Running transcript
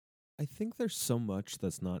I think there's so much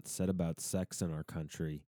that's not said about sex in our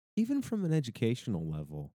country, even from an educational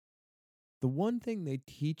level. The one thing they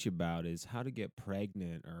teach about is how to get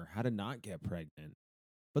pregnant or how to not get pregnant,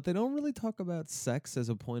 but they don't really talk about sex as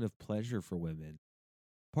a point of pleasure for women.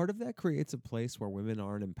 Part of that creates a place where women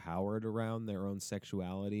aren't empowered around their own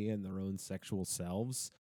sexuality and their own sexual selves.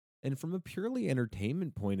 And from a purely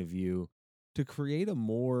entertainment point of view, to create a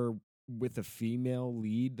more with a female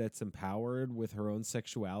lead that's empowered with her own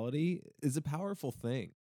sexuality is a powerful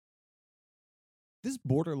thing. This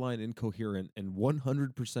borderline incoherent and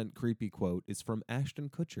 100% creepy quote is from Ashton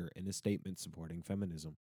Kutcher in a statement supporting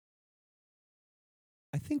feminism.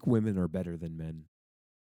 I think women are better than men.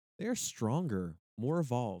 They are stronger, more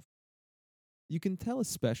evolved. You can tell,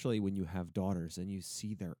 especially when you have daughters and you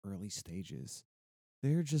see their early stages.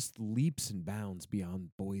 They're just leaps and bounds beyond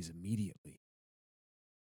boys immediately.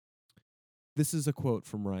 This is a quote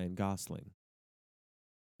from Ryan Gosling.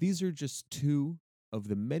 These are just two of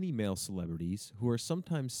the many male celebrities who are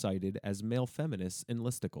sometimes cited as male feminists in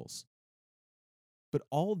listicles. But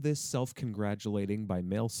all this self-congratulating by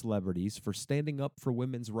male celebrities for standing up for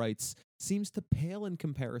women's rights seems to pale in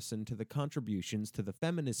comparison to the contributions to the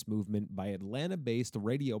feminist movement by Atlanta-based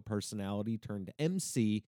radio personality turned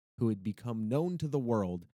MC who had become known to the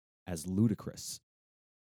world as Ludacris.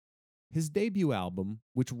 His debut album,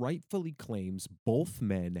 which rightfully claims both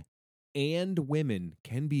men and women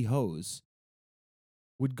can be hoes,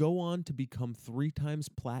 would go on to become 3 times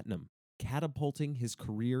platinum, catapulting his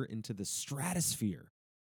career into the stratosphere,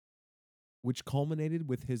 which culminated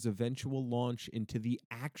with his eventual launch into the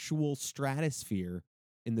actual stratosphere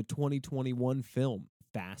in the 2021 film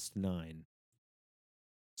Fast 9.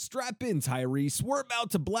 Strap in, Tyrese. We're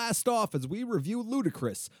about to blast off as we review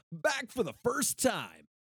Ludacris back for the first time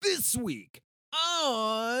this week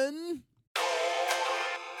on...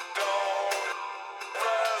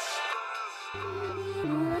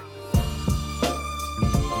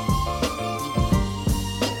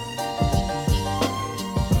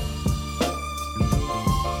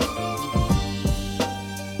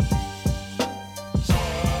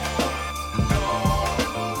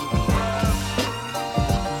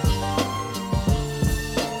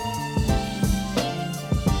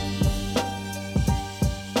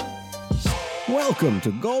 Welcome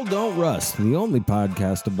to Gold Don't Rust, the only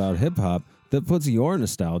podcast about hip-hop that puts your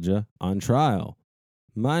nostalgia on trial.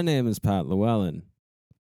 My name is Pat Llewellyn,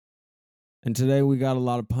 and today we got a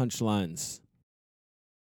lot of punchlines.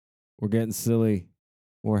 We're getting silly.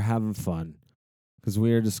 We're having fun, because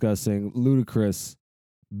we are discussing Ludacris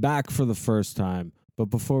back for the first time. But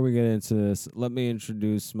before we get into this, let me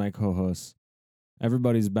introduce my co-hosts.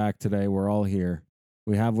 Everybody's back today. We're all here.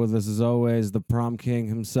 We have with us, as always, the prom king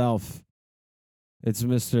himself. It's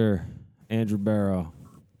Mr. Andrew Barrow.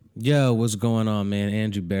 Yo, what's going on, man?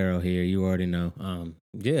 Andrew Barrow here. You already know.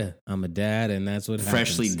 Yeah, I'm a dad, and that's what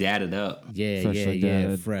Freshly happens. dadded up. Yeah,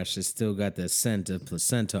 Dadded. fresh. It still got the scent of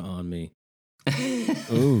placenta on me.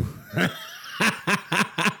 Ooh.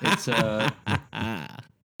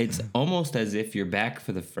 It's almost as if you're back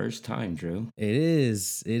for the first time, Drew. It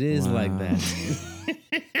is Wow. like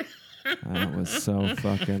that. That was so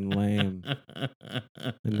fucking lame.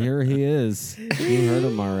 And here he is. You heard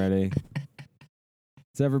him already.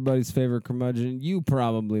 It's everybody's favorite curmudgeon. You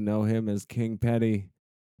probably know him as King Petty.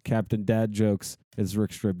 Captain Dad Jokes is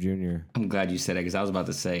Rick Strip Jr. I'm glad you said it because I was about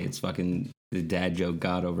to say it's fucking the dad joke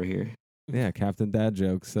god over here. Yeah, Captain Dad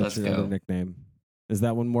Jokes. That's Let's your go. other nickname. Is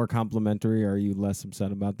that one more complimentary, or are you less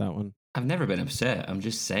upset about that one? I've never been upset. I'm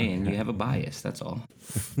just saying Okay. you have a bias. That's all.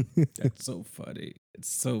 That's so funny. It's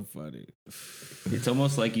so funny. It's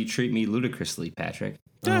almost like you treat me ludicrously, Patrick.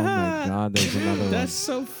 Oh my God, there's another one. That's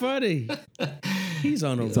so funny. He's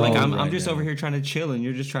on a It's roll. Like all I'm right just now. over here trying to chill, and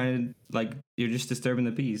you're just trying to you're just disturbing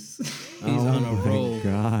the peace. He's on a roll. Oh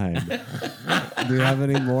my God. Do you have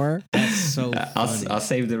any more? That's so funny. I'll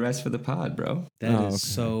save the rest for the pod, bro. That is Oh, okay.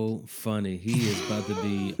 so funny. He is about to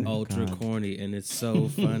be ultra God. corny, and it's so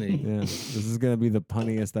funny. Yeah, this is going to be the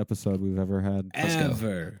punniest episode we've ever had. Let's go.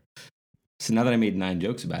 Ever. So now that I made 9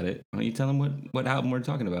 jokes about it, why don't you tell them what album we're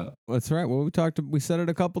talking about? That's right. Well, we said it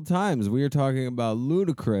a couple times. We are talking about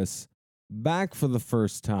Ludacris back for the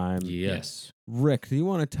first time. Yes. Rick, do you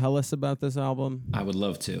want to tell us about this album? I would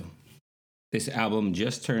love to. This album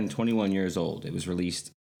just turned 21 years old. It was released,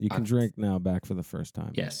 You can drink now back for the first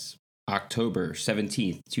time. yes, October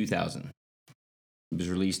 17th, 2000. It was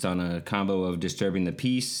released on a combo of Disturbing the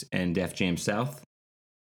Peace and Def Jam South.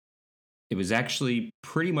 It was actually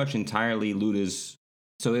pretty much entirely Luda's,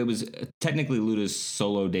 so it was technically Luda's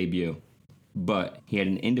solo debut, but he had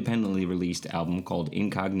an independently released album called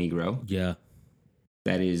Incognito Yeah.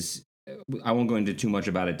 that is I won't go into too much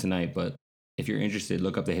about it tonight, but if you're interested,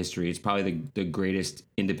 look up the history. It's probably the greatest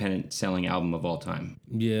independent selling album of all time.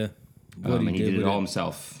 Yeah. And he did it all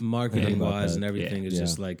himself. Marketing wise that. and everything is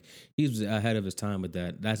just like he was ahead of his time with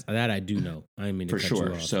that. That I do know. I didn't mean to For cut you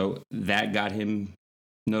sure. off. So that got him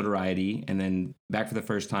notoriety, and then Back for the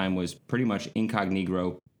First Time was pretty much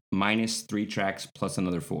Incognito minus 3 tracks plus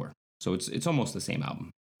another 4. So it's almost the same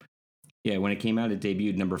album. Yeah, when it came out, it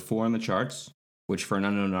debuted number 4 on the charts, which for an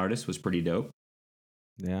unknown artist was pretty dope.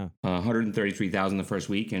 Yeah. 133,000 the first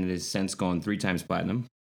week, and it has since gone 3 times platinum.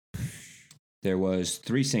 There was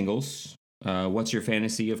 3 singles. What's Your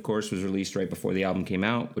Fantasy, of course, was released right before the album came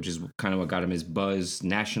out, which is kind of what got him his buzz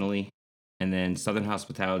nationally. And then Southern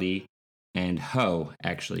Hospitality and Ho,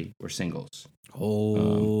 actually, were singles.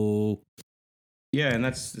 Yeah, and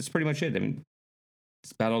that's pretty much it. I mean,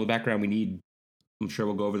 it's about all the background we need. I'm sure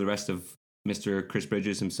we'll go over the rest of Mr. Chris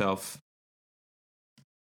Bridges himself.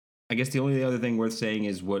 I guess the only other thing worth saying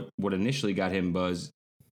is what initially got him buzz,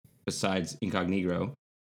 besides Incognito,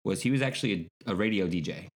 was he was actually a radio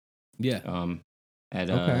DJ. Yeah. At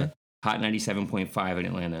Hot 97.5 in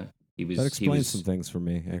Atlanta. That explains some things for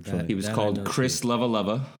me, actually. He was called Chris Leva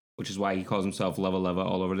Leva, which is why he calls himself Leva Leva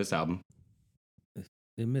all over this album.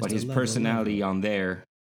 But his personality on there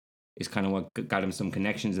is kind of what got him some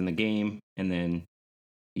connections in the game. And then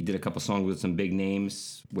he did a couple songs with some big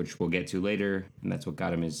names, which we'll get to later. And that's what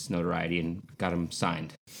got him his notoriety and got him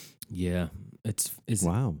signed. Yeah. It's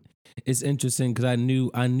wow. It's interesting because I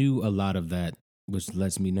knew a lot of that, which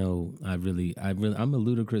lets me know I'm a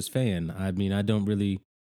Ludacris fan. I mean, I don't really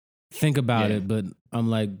think about it, but I'm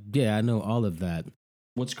like, yeah, I know all of that.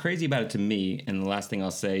 What's crazy about it to me, and the last thing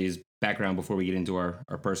I'll say is background before we get into our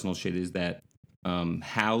personal shit, is that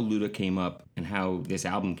how Luda came up and how this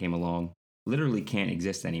album came along literally can't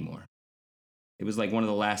exist anymore. It was like one of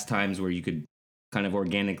the last times where you could kind of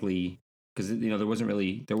organically, because there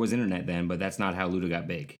was internet then, but that's not how Luda got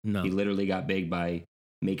big. No. He literally got big by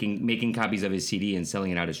making copies of his CD and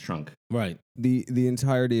selling it out his trunk. Right. The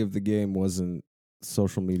entirety of the game wasn't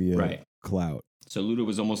social media clout. So Luda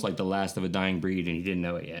was almost like the last of a dying breed, and he didn't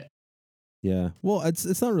know it yet. Yeah. Well,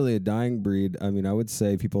 it's not really a dying breed. I mean, I would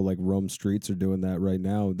say people like Rome Streets are doing that right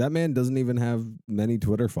now. That man doesn't even have many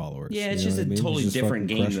Twitter followers. Yeah, it's just a totally different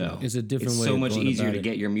game, though. It's a different way. It's so much easier to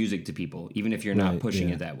get your music to people, even if you're not pushing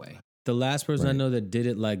it that way. The last person I know that did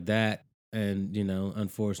it like that, and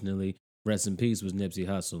unfortunately, rest in peace, was Nipsey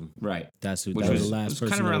Hussle. Right. That's who. Which that was the last person.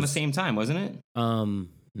 Kind of around the same time, wasn't it? A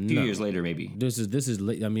few years later, maybe. This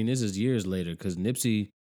is years later because Nipsey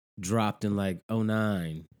dropped in like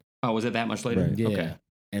 2009. Oh, was it that much later? Right. Yeah. Okay.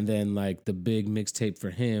 And then like the big mixtape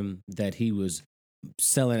for him that he was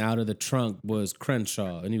selling out of the trunk was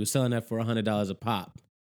Crenshaw, and he was selling that for $100 a pop.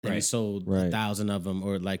 And he sold 1,000 of them,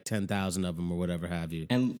 or like 10,000 of them, or whatever have you.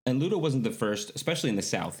 And Luda wasn't the first, especially in the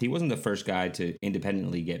South. He wasn't the first guy to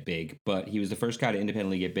independently get big, but he was the first guy to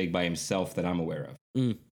independently get big by himself that I'm aware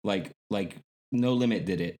of. Like No Limit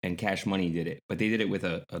did it, and Cash Money did it, but they did it with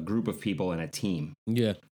a group of people and a team.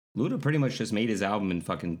 Yeah. Luda pretty much just made his album and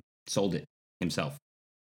fucking sold it himself.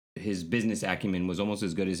 His business acumen was almost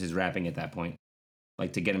as good as his rapping at that point,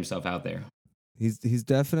 like to get himself out there. He's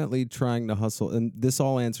definitely trying to hustle, and this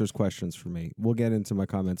all answers questions for me. We'll get into my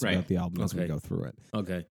comments about the album as we go through it.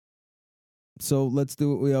 Okay. So let's do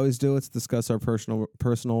what we always do. Let's discuss our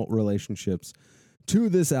personal relationships to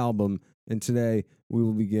this album, and today we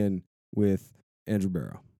will begin with Andrew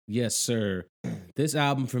Barrow. Yes, sir. This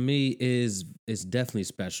album for me is definitely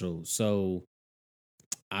special. So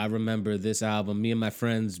I remember this album. Me and my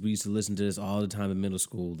friends, we used to listen to this all the time in middle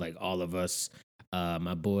school, like all of us.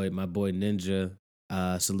 My boy Ninja,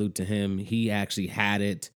 salute to him. He actually had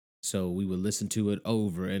it, so we would listen to it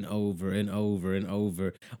over and over and over and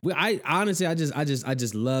over. I honestly loved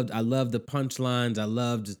the punchlines. I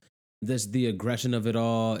loved the aggression of it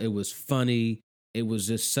all. It was funny. It was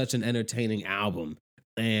just such an entertaining album.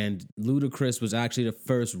 And Ludacris was actually the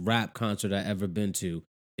first rap concert I ever been to.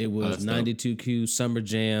 It was 92Q Summer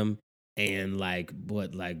Jam, and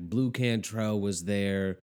Blue Cantrell was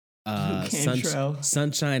there.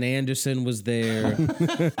 Sunshine Anderson was there.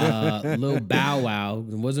 Lil Bow Wow.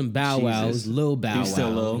 It wasn't Bow Wow, it was Lil Bow Wow. He was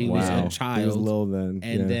still Lil. He was a child. He was Lil then.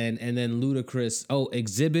 And then Ludacris. Oh,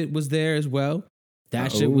 Exhibit was there as well.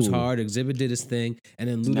 That shit was hard. Exhibit did his thing, and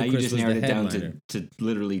then Ludacris now you just was narrowed the it down headliner. to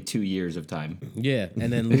literally 2 years of time. Yeah,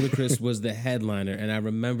 and then Ludacris was the headliner, and I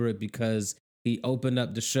remember it because he opened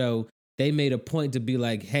up the show. They made a point to be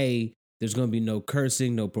like, hey, there's going to be no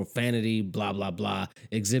cursing, no profanity, blah, blah, blah.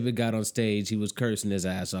 Exhibit got on stage. He was cursing his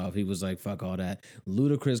ass off. He was like, fuck all that.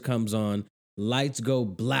 Ludacris comes on, lights go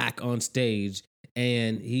black on stage,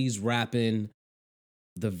 and he's rapping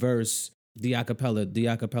the verse, the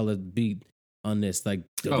acapella beat on this, like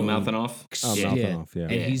Mouthing Off. Oh, yeah. Mouthing Off, yeah.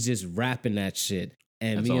 And he's just rapping that shit.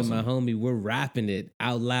 And That's me awesome. and my homie, we're rapping it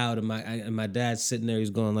out loud, and my dad's sitting there, he's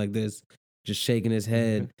going like this, just shaking his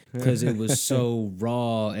head because it was so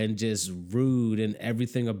raw and just rude and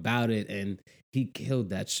everything about it, and he killed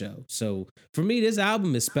that show. So for me, this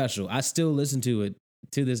album is special. I still listen to it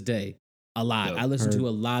to this day a lot. Dope. I listen to a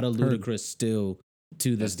lot of Heard. Ludacris still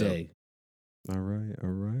to this That's dope. day.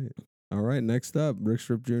 All right. Next up, Rick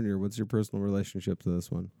Strip Jr. What's your personal relationship to this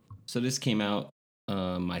one? So this came out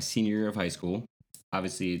my senior year of high school.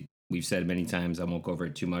 Obviously, we've said many times, I won't go over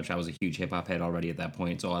it too much. I was a huge hip hop head already at that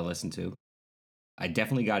point. It's all I listened to. I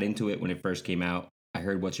definitely got into it when it first came out. I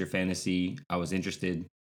heard What's Your Fantasy? I was interested.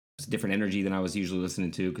 It's a different energy than I was usually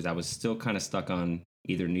listening to because I was still kind of stuck on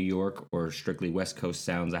either New York or strictly West Coast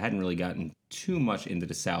sounds. I hadn't really gotten too much into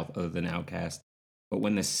the South other than Outkast. But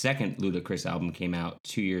when the second Ludacris album came out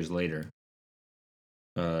 2 years later,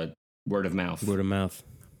 Word of Mouth. Word of mouth.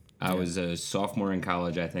 I was a sophomore in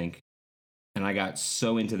college, I think. And I got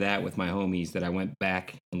so into that with my homies that I went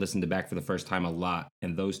back and listened to Back for the first time a lot.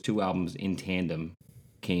 And those two albums in tandem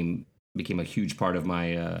became a huge part of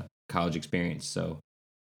my college experience. So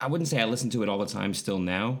I wouldn't say I listen to it all the time still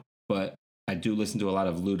now, but I do listen to a lot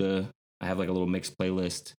of Luda. I have like a little mixed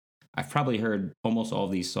playlist. I've probably heard almost all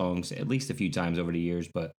of these songs at least a few times over the years,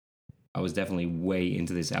 but I was definitely way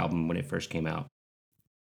into this album when it first came out.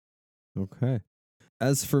 Okay.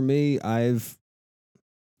 As for me, I've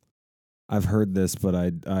heard this, but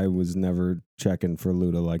I was never checking for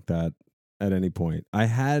Luda like that at any point.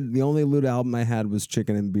 The only Luda album I had was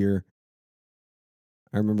Chicken and Beer.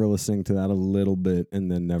 I remember listening to that a little bit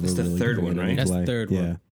and then never That's the really third giving one, it any right? That's the play. third Yeah.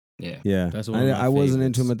 one. Yeah. Yeah. That's one of my I wasn't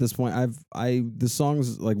into favorites. him at this point. The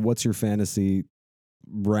songs like What's Your Fantasy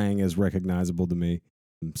rang as recognizable to me.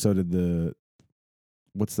 So did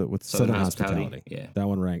what's Southern Hospitality. Yeah. That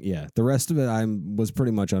one rang. Yeah. The rest of it I was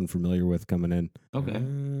pretty much unfamiliar with coming in.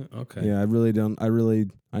 Okay. Okay. Yeah,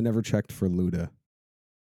 I never checked for Luda.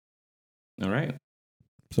 All right.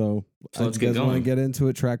 So let's you get guys want to going. get into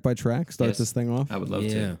it track by track? Start Yes. this thing off? I would love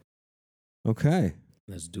Yeah. to. Okay.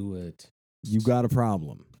 Let's do it. You got a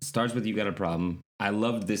problem. Starts with You Got a Problem. I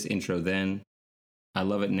loved this intro then. I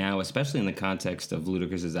love it now, especially in the context of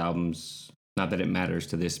Ludacris's albums. Not that it matters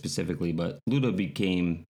to this specifically, but Luda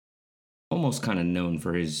became almost kind of known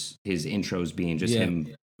for his intros being just Yeah,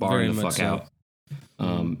 him barring the very fuck much so. out.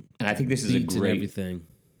 And I think this is Beats and everything.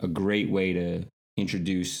 a great way to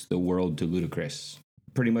introduce the world to Ludacris.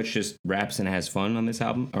 Pretty much just raps and has fun on this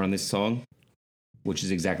album or on this song, which is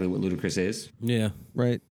exactly what Ludacris is. Yeah.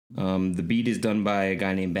 Right. The beat is done by a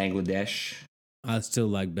guy named Bangladesh. I still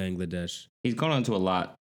like Bangladesh. He's gone on to a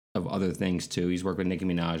lot of other things too. He's worked with Nicki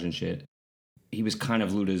Minaj and shit. He was kind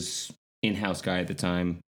of Luda's in-house guy at the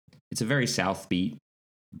time. It's a very South beat.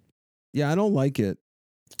 Yeah, I don't like it.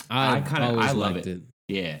 I I've kinda- always I love liked it. it.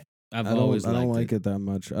 Yeah. I've I always don't liked like it that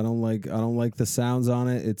much. I don't like the sounds on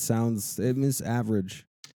it. It's average.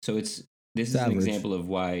 So this is It's an average. example of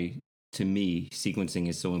why, to me, sequencing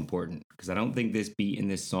is so important. Because I don't think this beat in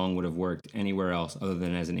this song would have worked anywhere else other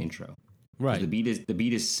than as an intro. 'Cause Right. The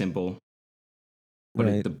beat is simple, but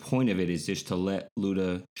Right. the point of it is just to let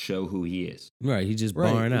Luda show who he is. Right. He's just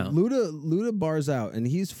Right. barring out. Luda bars out and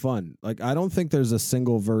he's fun. Like I don't think there's a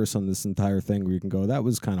single verse on this entire thing where you can go, that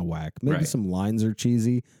was kind of whack. Maybe Right. some lines are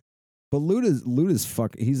cheesy. But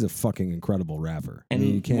Luda's he's a fucking incredible rapper. And I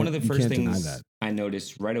mean, you can't, one of the you first can't deny things that. I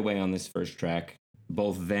noticed right away on this first track,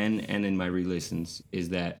 both then and in my re-listens, is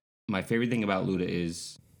that my favorite thing about Luda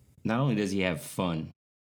is not only does he have fun,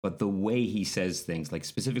 but the way he says things, like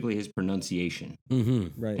specifically his pronunciation.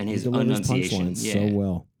 Mm-hmm. Right. and He his delivers enunciation, punchlines yeah. so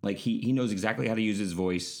well. Like he knows exactly how to use his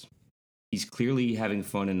voice. He's clearly having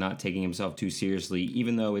fun and not taking himself too seriously,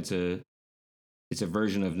 even though it's a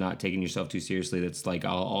version of not taking yourself too seriously that's like,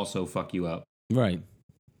 I'll also fuck you up, Right.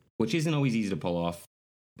 which isn't always easy to pull off.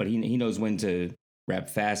 But he knows when to rap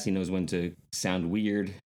fast. He knows when to sound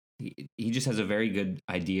weird. He just has a very good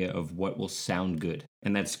idea of what will sound good.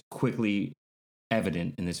 And that's quickly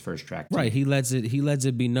evident in this first track. to Right. me. He lets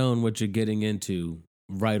it be known what you're getting into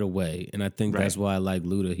right away. And I think that's Right. why I like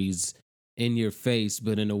Luda. He's in your face,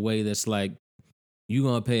 but in a way that's like, you're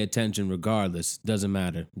gonna pay attention regardless. Doesn't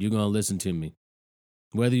matter. You're gonna listen to me.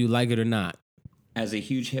 Whether you like it or not. As a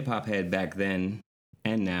huge hip hop head back then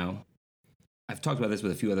and now, I've talked about this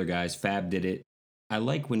with a few other guys. Fab did it. I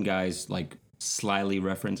like when guys like slyly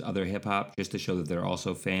reference other hip hop just to show that they're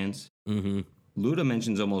also fans. Mm-hmm. Luda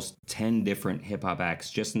mentions almost 10 different hip hop acts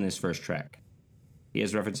just in this first track. He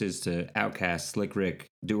has references to Outkast, Slick Rick,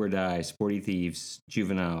 Do or Die, Sporty Thieves,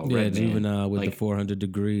 Juvenile, Yeah, Redman. Juvenile with Like, the 400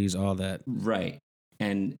 degrees, all that. Right.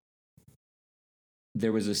 And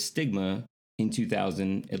there was a stigma in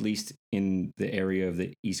 2000, at least in the area of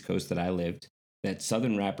the East Coast that I lived, that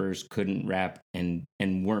Southern rappers couldn't rap and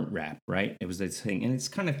weren't rap, right? It was this thing, and it's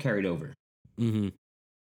kind of carried over. Mm-hmm.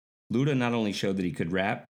 Luda not only showed that he could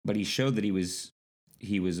rap, but he showed that he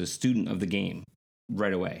was a student of the game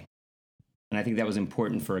right away. And I think that was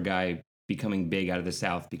important for a guy becoming big out of the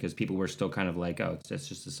South, because people were still kind of like, oh, that's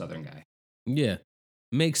just a Southern guy. Yeah.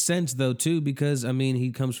 Makes sense though too, because I mean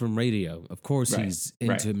he comes from radio. Of course Right, he's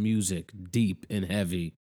into music, deep and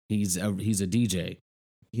heavy. He's a DJ.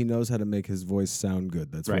 He knows how to make his voice sound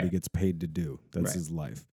good. That's what Right. he gets paid to do. That's Right. his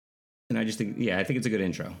life. And I just think, I think it's a good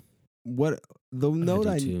intro. What the note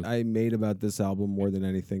do too. I made about this album more than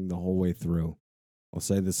anything the whole way through, I'll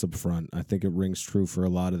say this up front, I think it rings true for a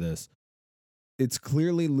lot of this. It's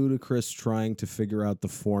clearly Ludacris trying to figure out the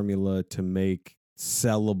formula to make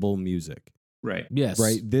sellable music. Right. Yes.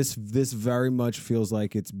 Right? This very much feels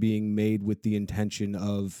like it's being made with the intention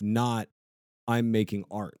of not I'm making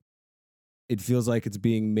art. It feels like it's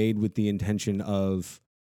being made with the intention of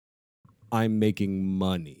I'm making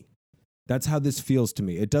money. That's how this feels to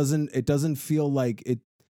me. It doesn't feel like it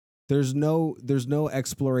there's no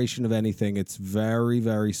exploration of anything. It's very,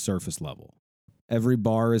 very surface level. Every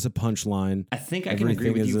bar is a punchline. I think I can agree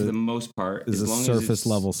Everything with is you a- for the most part. Is a as surface it's,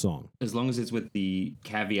 level song. As long as it's with the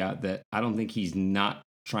caveat that I don't think he's not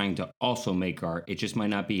trying to also make art. It just might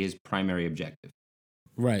not be his primary objective.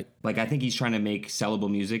 Right. Like, I think he's trying to make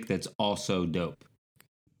sellable music that's also dope.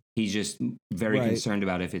 He's just very Right. concerned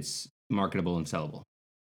about if it's marketable and sellable.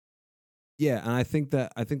 Yeah, and I think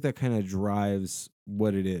that kind of drives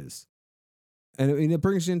what it is. And I mean, it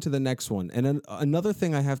brings you into the next one. And then another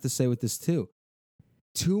thing I have to say with this too.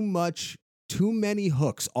 Too many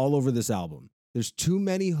hooks all over this album. There's too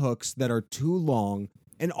many hooks that are too long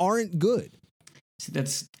and aren't good. See,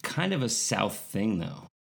 that's kind of a South thing, though.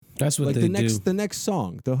 That's what Like they the next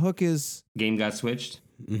song, the hook is Game got switched.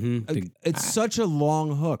 do. Mm-hmm. it's such a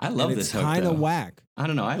long hook. I love and this it's hook, kind though. of whack. I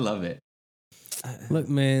don't know. I love it. Look,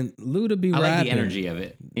 man, Luda be I rapping. like the energy of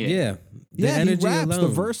it. Yeah. The Yeah, he energy raps. The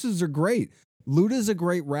alone. verses are great. Luda's a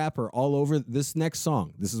great rapper all over this next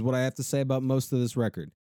song. This is what I have to say about most of this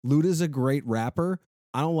record. Luda's a great rapper.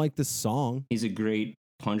 I don't like this song. He's a great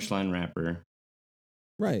punchline rapper.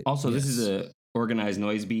 Right. Also, this Yes. is a organized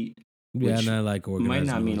noise beat. Yeah, which and I like organized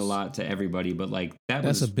Might not mean a noise. lot to everybody, but like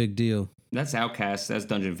That's a big deal. that's Outkast, that's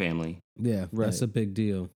Dungeon Family. Yeah, Right. that's a big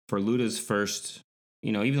deal. For Luda's first,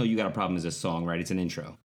 even though You Got a Problem is a song, right? It's an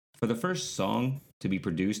intro. For the first song to be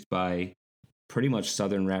produced by pretty much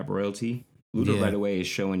Southern rap royalty, Luda Yeah. right away is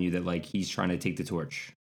showing you that like he's trying to take the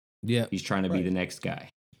torch. Yeah, He's trying to be Right. the next guy.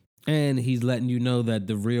 and he's letting you know that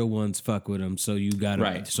the real ones fuck with him. So you gotta,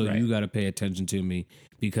 Right, you gotta pay attention to me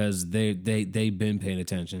because they've been paying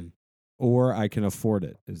attention. Or I can afford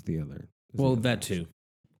it is the other. Well, that too.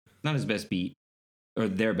 Not his best beat or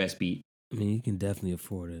their best beat. I mean, you can definitely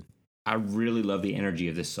afford it. I really love the energy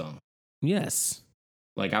of this song. Yes.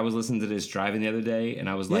 Like I was listening to this driving the other day and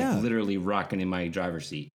I was like Yeah. literally rocking in my driver's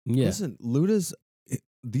seat. Yeah. Listen, Luda's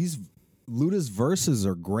verses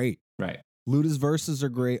are great. Right. Luda's verses are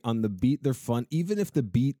great on the beat. They're fun. Even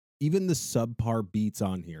the subpar beats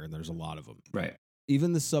on here, and there's a lot of them. Right.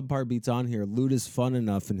 Even the subpar beats on here, Luda's fun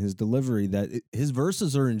enough in his delivery that his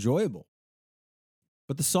verses are enjoyable.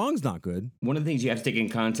 But the song's not good. One of the things you have to take in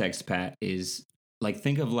context, Pat, is like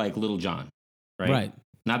think of like Little John, right? Right.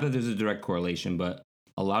 Not that there's a direct correlation, but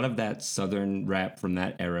a lot of that Southern rap from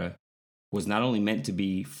that era was not only meant to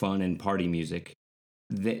be fun and party music,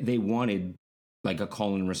 they wanted like a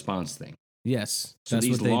call and response thing. Yes. So That's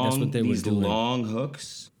these what they were these doing. long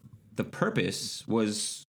hooks, the purpose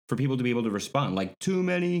was for people to be able to respond. Like too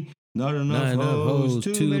many, not enough, hoes,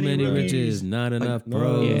 too many riches, not enough no,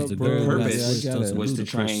 bros. yeah, the the girl got purpose switched on some was to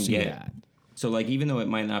try and ludicrous get- shit. So like even though it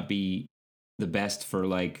might not be the best for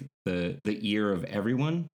like the ear of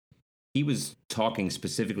everyone, he was talking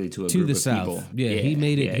specifically to a To group the of South, people. he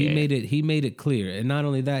made it. yeah. He made it clear, and not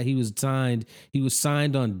only that, he was signed. He was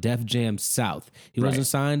signed on Def Jam South. He Right. wasn't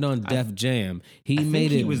signed on Def Jam. He I made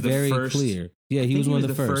think he it was the very first- clear. Yeah, I he think was one of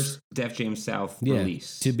the first. Def Jam South Yeah,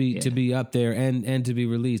 release to be up there and to be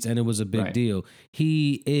released, and it was a big Right. deal.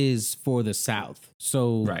 He is for the South,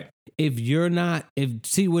 so right. if you're not,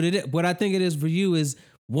 what I think it is for you is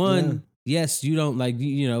one. Yeah. Yes, you don't like,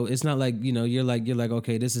 it's not like, you're like,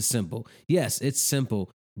 okay, this is simple. Yes, it's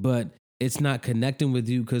simple, but it's not connecting with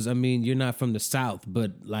you because, I mean, you're not from the South,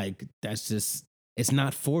 but like, that's just, it's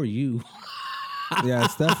not for you. Yeah,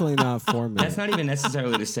 it's definitely not for me. That's not even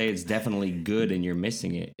necessarily to say it's definitely good and you're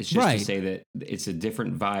missing it. It's just Right. to say that it's a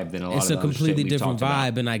different vibe than a lot It's of a the other shit completely we've different talked vibe,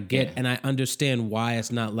 about. and I get Yeah. and I understand why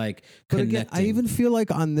it's not like But connecting. again, I even feel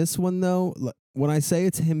like on this one though, when I say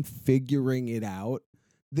it's him figuring it out,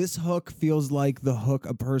 this hook feels like the hook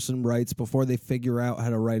a person writes before they figure out how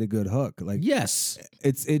to write a good hook. Like yes,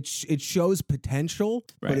 it shows potential,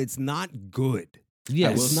 but Right. it's not good. yes.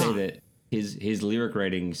 I will It's say not. that his lyric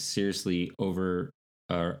writing seriously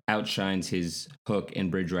outshines his hook and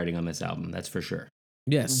bridge writing on this album. That's for sure.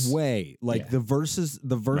 Yes. Way like Yeah.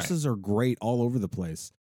 the verses are great all over the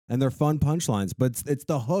place, and they're fun punchlines. But it's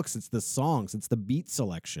the hooks, it's the songs, it's the beat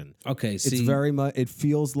selection. Okay. It's See, very much. It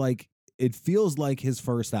feels like his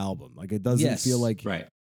first album. Like it doesn't Yes. feel like Right.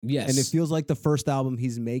 yes. and it feels like the first album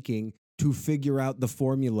he's making to figure out the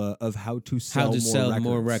formula of how to sell, how to sell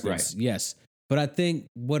more records. records. Yes. But I think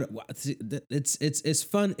it's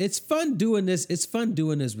fun. It's fun doing this. It's fun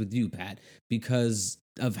doing this with you, Pat, because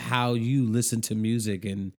of how you listen to music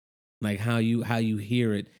and like how you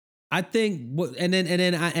hear it. I think and then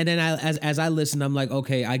as I listen, I'm like,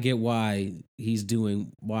 okay, I get why he's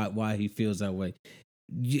doing why he feels that way.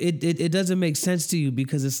 It doesn't make sense to you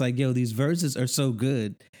because it's like, yo, these verses are so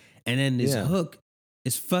good, and then this Yeah. hook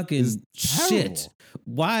is fucking It's shit. terrible.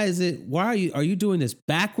 Why are you doing this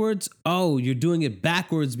backwards? Oh, you're doing it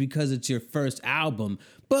backwards because it's your first album.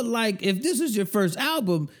 But like, if this is your first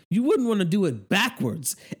album, you wouldn't want to do it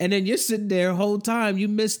backwards. And then you're sitting there whole time. You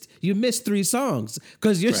missed 3 songs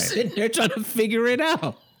because you're Right. sitting there trying to figure it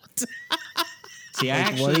out. See,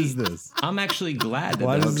 What is this? I'm actually glad that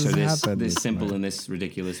Why the does hooks this are this happen this this simple way? and this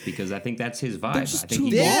ridiculous because I think that's his vibe. They're I just think too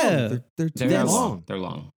he long. Yeah. They're too They're long. long. They're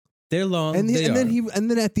long. They're long. And They then are. and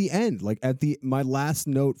then at the end, like my last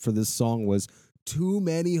note for this song was too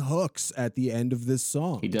many hooks at the end of this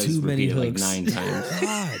song. He does Too many repeat it like hooks. 9 times.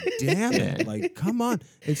 God damn it! Yeah. Like, come on,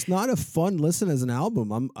 it's not a fun listen as an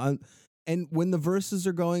album. And when the verses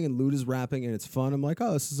are going and Luda's rapping and it's fun, I'm like,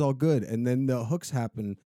 oh, this is all good. And then the hooks happen,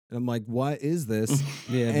 and I'm like, what is this?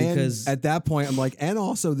 Yeah, And because at that point, I'm like, and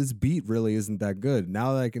also this beat really isn't that good.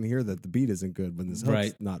 Now that I can hear that the beat isn't good when this hook's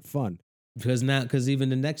Right. not fun. because even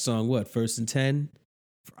the next song, what, First and 10?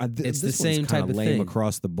 It's the this one's same type kinda of lame thing.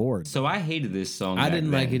 across the board. So I hated this song. I back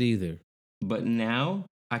didn't like then, it either. But now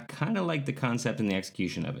I kind of like the concept and the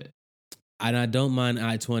execution of it. And I don't mind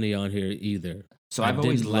I-20 on here either. So I I've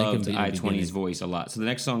always didn't like him loved in the I-20's beginning. voice a lot. So the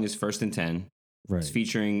next song is First and 10. Right. It's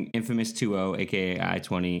featuring Infamous 2-0, aka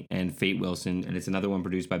I-20, and Fate Wilson, and it's another one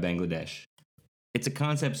produced by Bangladesh. It's a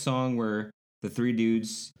concept song where the 3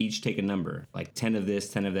 dudes each take a number, like 10 of this,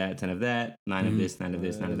 10 of that, 10 of that, 9 of this, 9 of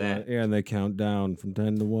this, 9 of that. Yeah, and they count down from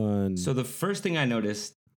 10 to 1. So the first thing I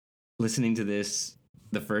noticed listening to this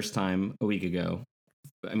the first time a week ago,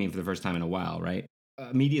 I mean, for the first time in a while, right?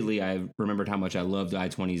 Immediately, I remembered how much I loved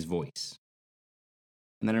I-20's voice.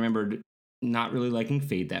 And then I remembered not really liking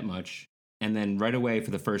Fate that much. And then right away,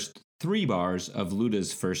 for the first 3 bars of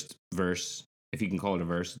Luda's first verse, if you can call it a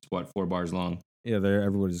verse, it's what, 4 bars long. yeah,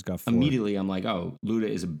 everybody's got 4. Immediately, I'm like, oh, Luda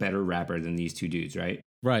is a better rapper than these 2 dudes, right?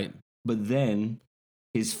 Right. But then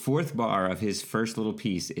his 4th bar of his first little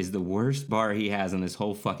piece is the worst bar he has on this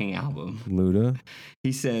whole fucking album. Luda.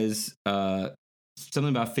 He says something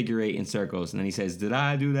about figure 8 and circles, and then he says, "Did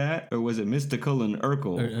I do that, or was it Mystical and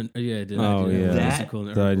Urkel?" Yeah, did Oh, I do yeah. that? That- Mystical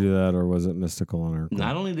and Did I Urkel. do that or was it Mystical on Urkel?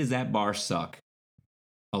 Not only does that bar suck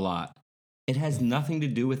a lot, it has nothing to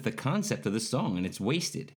do with the concept of the song, and it's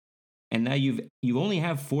wasted. And now you only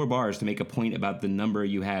have 4 bars to make a point about the number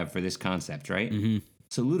you have for this concept, right? Mhm.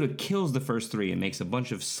 So Luda kills the first 3 and makes a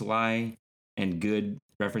bunch of sly and good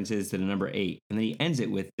references to the number 8. And then he ends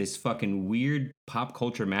it with this fucking weird pop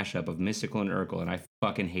culture mashup of Mystical and Urkel, and I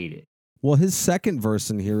fucking hate it. Well, his second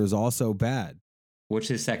verse in here is also bad. What's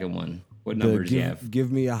his second one? What The numbers do you have?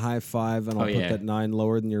 give me a high five and I'll Oh, put yeah. that 9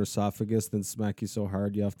 lower than your esophagus, then smack you so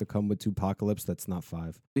hard you have to come with 2 apocalypse. That's not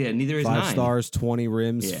 5. Yeah, neither is 5 9. stars, 20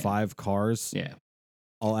 rims, Yeah. 5 cars. Yeah.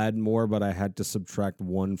 I'll add more, but I had to subtract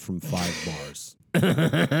 1 from 5 bars.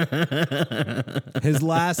 His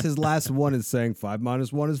last one is saying 5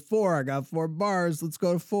 minus 1 is 4. I got 4 bars. Let's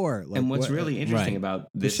go to 4. Like, And what's what- really interesting right. about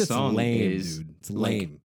this this shit's song lame, is dude. It's like-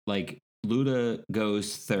 lame. like Luda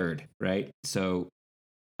goes 3rd, right? So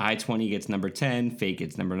I-20 gets number 10, Fate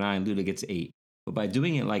gets number 9, Luda gets 8. But by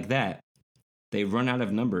doing it like that, they run out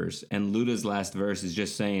of numbers, and Luda's last verse is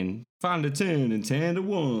just saying, find a 10 and 10 to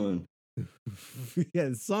 1. Yeah,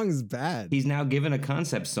 the song is bad. He's now given a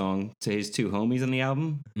concept song to his 2 homies on the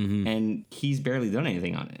album, Mhm. and he's barely done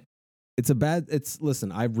anything on it.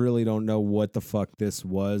 Listen, I really don't know what the fuck this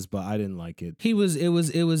was, but I didn't like it. It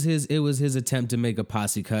was his attempt to make a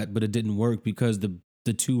posse cut, but it didn't work because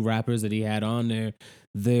the two rappers that he had on there,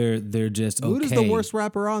 they're just okay. Luda's the worst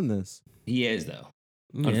rapper on this. He is though,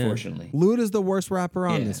 Yeah. unfortunately. Luda's the worst rapper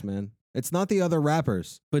on Yeah. this, man. It's not the other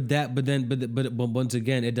rappers. But once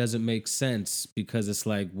again, it doesn't make sense because it's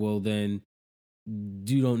like, well, then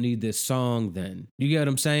you don't need this song. Then you get what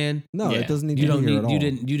I'm saying? No, Yeah. it doesn't need You to don't be here need at all.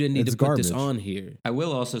 you didn't need It's to put this garbage. on here. I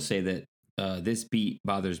will also say that this beat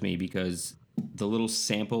bothers me because the little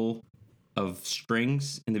sample of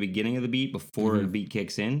strings in the beginning of the beat before the beat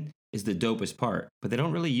kicks in is the dopest part, but they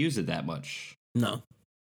don't really use it that much. No,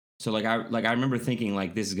 So I remember thinking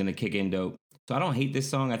like this is gonna kick in dope. So I don't hate this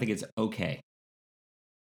song. I think it's okay,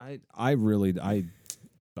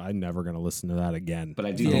 I'm never gonna listen to that again. but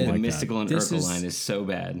I do Yeah. think the Like that. Mystical and This Urkel is- line is so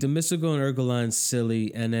bad. the Mystical and Urkeline's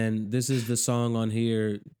silly, and then this is the song on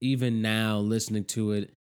here. Even now, listening to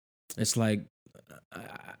it, it's like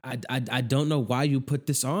I don't know why you put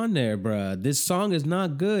this on there, bruh. This song is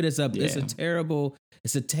not good. It's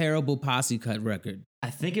a terrible posse cut record. I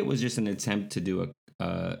think it was just an attempt to do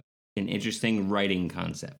an interesting writing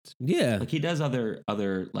concept. Yeah, Like he does other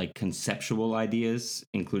like conceptual ideas,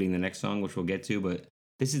 including the next song, which we'll get to, but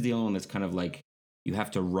this is the only one that's kind of like you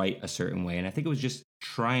have to write a certain way. And I think it was just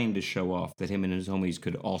trying to show off that him and his homies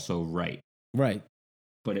could also write, right.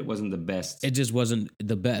 but it wasn't the best. It just wasn't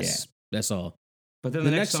the best. That's all. But then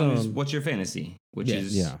the the next next song is song- What's Your Fantasy, which Yeah.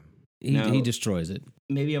 is Yeah. He No. he destroys it.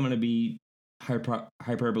 maybe I'm going to be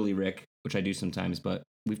hyperbole Rick, which I do sometimes, but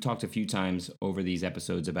we've talked a few times over these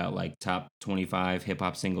episodes about like top 25 hip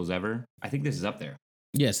hop singles ever. I think this is up there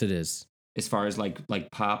Yes, it is. as far as like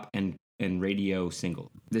pop and radio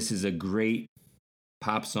single. This is a great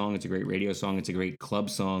pop song. It's a great radio song. It's a great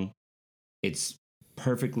club song. It's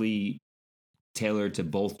perfectly tailored to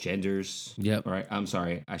both genders. Yep. All right. I'm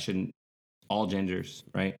sorry. I shouldn't. All genders,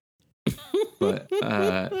 right? But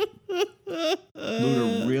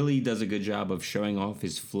Luda really does a good job of showing off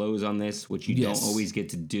his flows on this, which you Yes. don't always get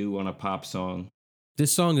to do on a pop song.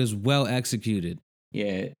 This song is well executed.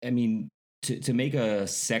 Yeah, I mean, to make a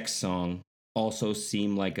sex song also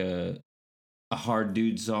seem like a hard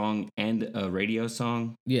dude song and a radio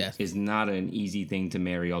song Yeah, is not an easy thing to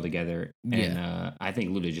marry all together. And I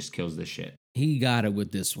think Luda just kills this shit. he got it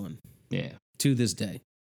with this one Yeah. to this day.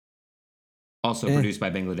 Also Eh. produced by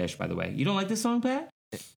Bangladesh, by the way. You don't like this song, Pat?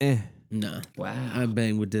 Nah, Wow. I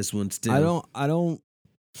bang with this one still. I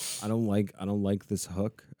don't like this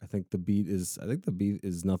hook. I think the beat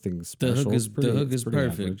is nothing special. is- It's pretty- the hook it's is pretty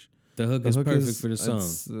perfect. average. The hook The is hook perfect for the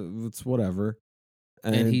song. It's whatever.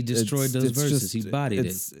 And he it's- destroyed those it's verses. He bodied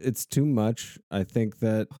It's too much. I think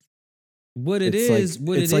that What it it's is, like,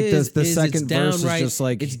 what it's it like is, the is second it's verse is downright, just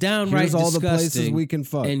like it's downright here's all the places disgusting, we can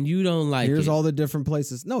fuck. and you don't like Here's it. all the different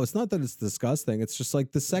places. No, it's not that it's disgusting. It's just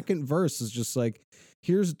like the second verse is just like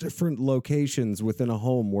here's different locations within a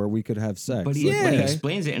home where we could have sex. But he, Like, but he okay.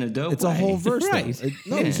 explains it in a dope It's way. a whole verse. though. Right. He's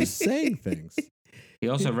Yeah. just saying things. He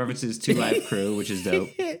also references Two Live Crew, which is dope.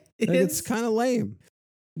 Like, it's kind of lame.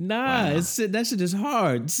 Nah, Wow. that shit is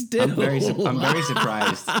hard. Still, I'm very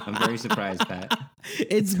surprised. I'm very surprised, Pat.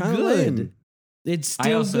 It's Kind of good. lame. It's I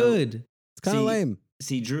still also- good. It's kind of See, lame.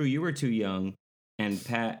 See, Drew, you were too young, and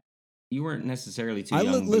Pat, you weren't necessarily too I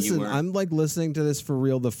young. but you listen. weren't. I'm like listening to this for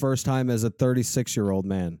real the first time as a 36-year-old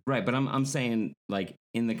man. Right, but I'm saying like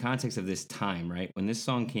in the context of this time, right? When this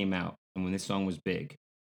song came out and when this song was big,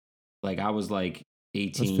 like I was like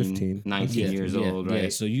 18, 15. 19 years old, Yeah,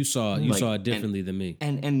 right? so you saw Like, it differently than me.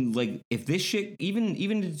 And like if this shit even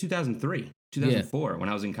in 2003, 2004 when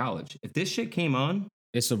I was in college, if this shit came on,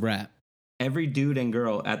 It's a rap. every dude and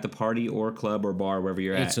girl at the party or club or bar wherever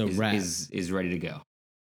you're It's at a wrap. is ready to go.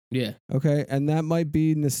 Yeah, Okay, and that might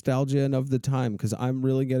be nostalgia and of the time because I'm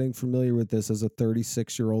really getting familiar with this as a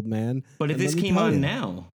 36-year-old man. But if And this let me came tell on you,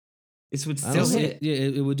 now, this would I still don't know. hit.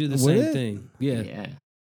 it would do the Would same it? thing. Yeah, Yeah.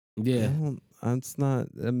 yeah. Well, it's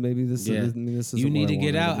not. Maybe this. Yeah. I mean, this is. You need to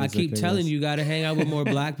get out. I keep telling you, got to hang out with more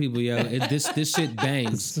black people, yo. This shit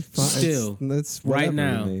bangs still. It's Right whatever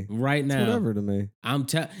now, to me. right It's now. whatever to me. I'm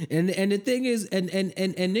and the thing is, and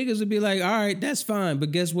niggas would be like, all right, that's fine,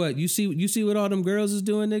 but guess what? You see what all them girls is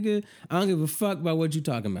doing, nigga. I don't give a fuck about what you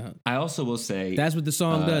talking about. I also will say That's what the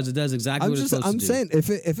song does. It does exactly what it's supposed I'm to do. saying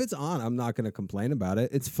if it's on, I'm not going to complain about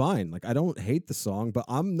it. It's fine. Like I don't hate the song, but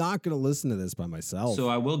I'm not going to listen to this by myself. so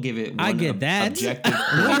I will give it one I get that. objective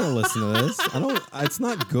I'm not going to listen to this. I don't. It's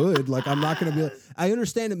not good. Like I'm not going to be. I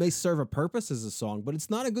understand it may serve a purpose as a song, but it's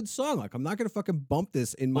not a good song. Like I'm not going to fucking bump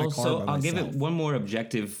this in my Well, car so by I'll myself. give it one more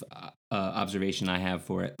objective observation I have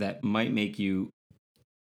for it that might make you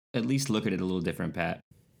at least look at it a little different, Pat.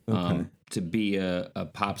 Okay. To be a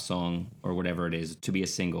pop song or whatever it is, to be a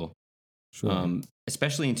single, Sure.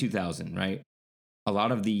 especially in 2000, right? a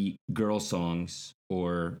lot of the girl songs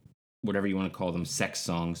or whatever you want to call them, sex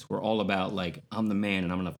songs, were all about like, I'm the man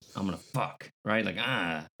and I'm gonna fuck, right? Like,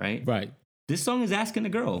 right? Right. This song is asking the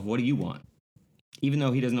girl, what do you want? Even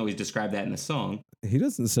though he doesn't always describe that in the song. He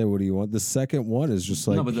doesn't say what do you want. The second one is just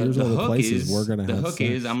like, No, but here's all the places we're gonna the have hook sex.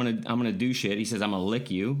 is I'm gonna do shit. He says I'm gonna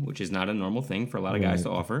lick you, which is not a normal thing for a lot of guys to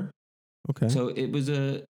offer. Okay. So it was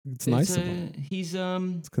it's nice of him. He's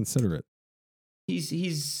It's considerate.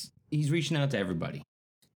 he's reaching out to everybody.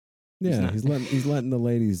 Yeah, he's letting the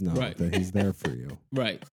ladies know Right. that he's there for you.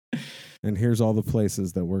 Right. And here's all the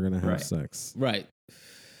places that we're gonna have Right. sex. Right.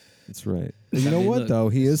 That's right. And you know mean, what look, though?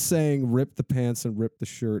 He is saying rip the pants and rip the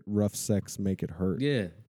shirt, rough sex, make it hurt. Yeah.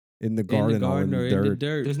 In the garden, all in the or dirt. in the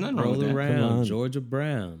dirt. There's nothing wrong Roll with that. Come around, on. Georgia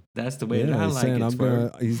Brown. That's the way that Yeah, I he's like saying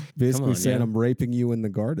it. he's basically on, saying yeah. I'm raping you in the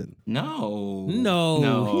garden. No,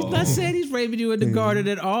 He's not saying he's raping you in the garden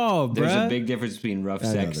at all, bruh. There's a big difference between rough I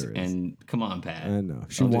know sex there is. and come on, Pat. I know.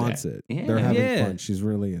 She Don't do wants that. it. Yeah. They're having Yeah. fun. She's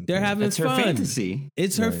really into They're it. having That's her fun. fantasy.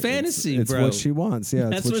 It's her Right. fantasy, It's bro. what she wants. Yeah,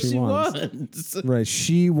 That's it's what she wants. wants. Right.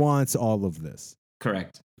 She wants all of this.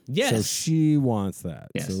 Correct. Yes. So she wants that.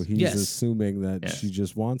 Yes. So he's Yes. assuming that Yes. she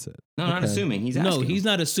just wants it. No, not Okay. assuming. He's no, asking. he's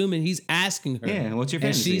not assuming. He's asking her. Yeah, what's your And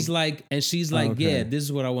fantasy? she's like, Okay. yeah, this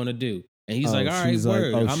is what I want to do. And he's Oh, like, all right, she's like,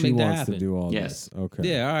 word. oh, I'll she make that wants happen. to do all Yes. this. Okay.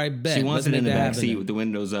 Yeah, all right, bet. She wants Let's it in make the that back happen seat then. with the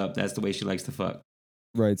windows up. That's the way she likes to fuck.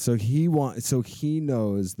 Right. So he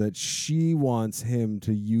knows that she wants him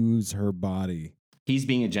to use her body. He's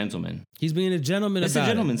being a gentleman. He's being a gentleman It's about a it.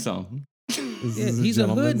 gentleman's song. This Yeah, is he's a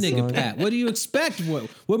hood gentleman's nigga, song. Pat. What do you expect?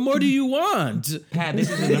 What more do you want? Pat, this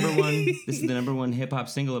is the number one. This is the number one hip hop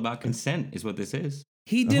single about consent. Is what this is.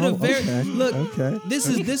 He did Oh, a very okay, look. okay. This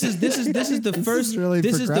is the This first. is really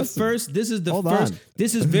progressive. This is the Hold first. on.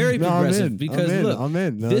 This is very No, I'm progressive in. because I'm in. look, I'm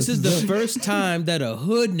in. No, this is the good. first time that a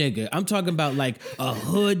hood nigga. I'm talking about like a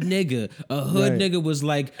hood nigga. A hood Right. nigga was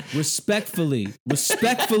like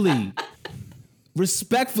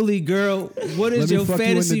respectfully, girl. What Let is me your fuck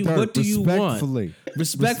fantasy? You in the dirt. What do you want?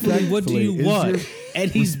 Respectfully, what do you Is want? your- And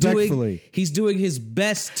he's Respectfully. doing his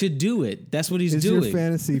best to do it. That's what he's Is doing. your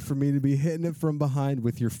fantasy for me to be hitting it from behind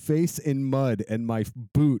with your face in mud and my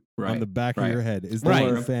boot on Right, the back right. of your head? Is that Right.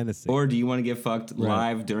 your fantasy? Or do you want to get fucked Right.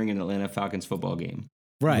 live during an Atlanta Falcons football game?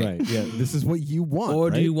 right. Yeah. This is what you want. Or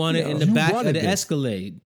do right? you want it in the You back of wanted the it.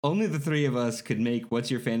 Escalade? Only the three of us could make "What's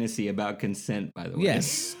Your Fantasy" about consent. By the way,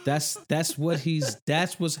 Yes, that's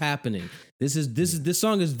what's happening. This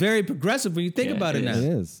song is very progressive when you think Yeah, about it it now. It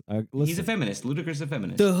is. he's a Listen, feminist. Ludacris is a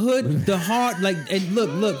feminist. The hood, the heart, like, and look,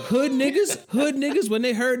 hood niggas, when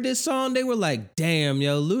they heard this song, they were like, damn,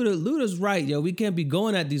 yo, Luda's right, yo. We can't be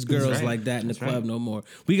going at these girls right. like that in the That's club right. no more.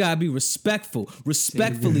 We gotta be respectful.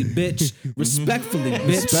 Respectfully, bitch. Respectfully, bitch.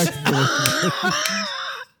 respectfully.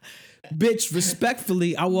 Bitch,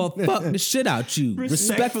 respectfully, I will fuck the shit out you.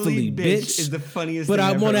 Respectfully, bitch. is the funniest. But thing I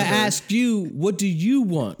I've want to ever heard. ask you, what do you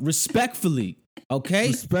want? Respectfully, okay?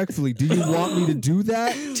 Respectfully. Do you want me to do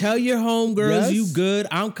that? Tell your homegirls Yes? you good.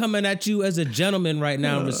 I'm coming at you as a gentleman right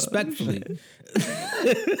now, respectfully.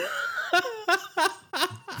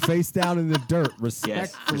 Face down in the dirt. Yes,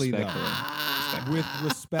 Respectfully, respectfully. though. With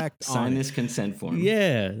respect on Sign it. this consent form.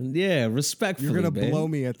 Yeah, respectfully. You're going to babe. blow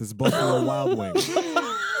me at this Buffalo Wild Wing.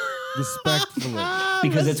 Respectfully.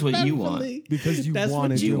 Because that's what you want. Respectfully. Because you That's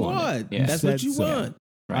wanted what you to. want. Yeah. That's what said you so. want.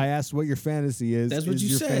 I asked what your fantasy is. That's what is you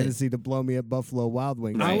your said. fantasy to blow me at Buffalo Wild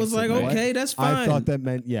Wings? Right. I was like, Right. okay, that's fine. I thought that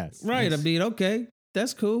meant yes. Right, I mean, okay,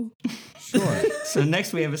 that's cool. Sure. So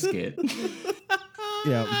next we have a skit.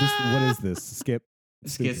 Yeah. What is this? Skip.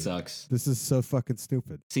 Skit Stupid. sucks. This is so fucking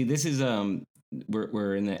stupid. See, this is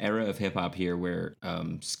we're in the era of hip hop here where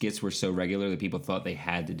skits were so regular that people thought they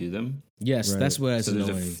had to do them. Yes, Right. that's what it's So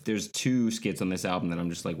annoying. there's two skits on this album that I'm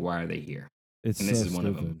just like, why are they here? It's And this so is one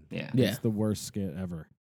of stupid. them. Yeah. Yeah. It's the worst skit ever.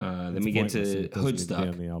 Then It's we get pointless. to It doesn't need to be Hoodstuck.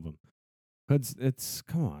 on the album. It's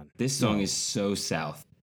come on. This song No. is so South.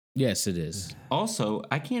 Yes, it is. Also,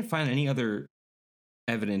 I can't find any other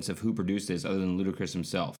evidence of who produced this other than Ludacris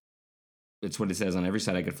himself. It's what it says on every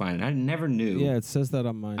site I could find. And I never knew. Yeah, it says that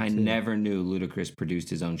on mine. I too. never knew Ludacris produced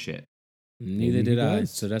his own shit. Neither Maybe did he I.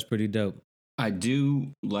 does. So that's pretty dope. I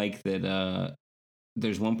do like that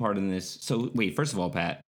there's one part in this. So, wait, first of all,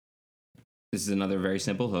 Pat, this is another very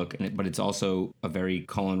simple hook, but it's also a very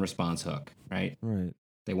call and response hook, right? Right.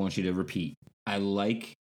 They want you to repeat. I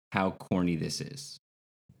like how corny this is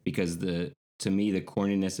because to me, the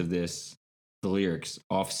corniness of this, the lyrics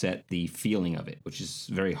offset the feeling of it, which is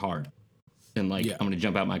very hard. And like, Yeah. I'm going to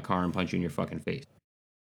jump out my car and punch you in your fucking face.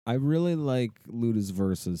 I really like Luda's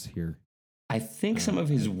verses here. I think some of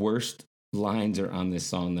his worst lines are on this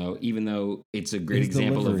song, though, even though it's a great His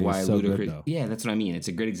example of delivery why is so good, Ludacris. though. Yeah, that's what I mean. It's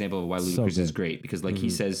a great example of why So Ludacris is good. great because, like, he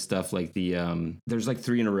says stuff like there's like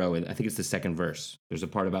 3 in a row. I think it's the second verse. There's a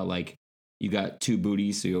part about like you got 2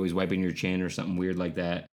 booties, so you're always wiping your chin or something weird like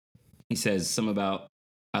that. He says something about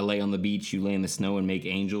I lay on the beach, you lay in the snow and make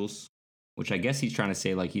angels, which I guess he's trying to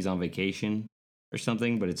say like he's on vacation or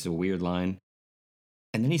something, but it's a weird line.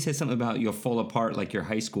 And then he says something about you'll fall apart like your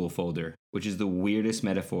high school folder, which is the weirdest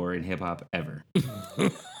metaphor in hip hop ever.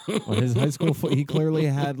 Well, his high school, he clearly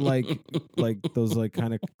had like those like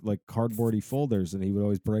kind of like cardboardy folders, and he would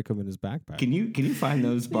always break them in his backpack. Can you find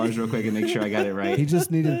those bars real quick and make sure I got it right? He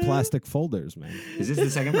just needed plastic folders, man. Is this the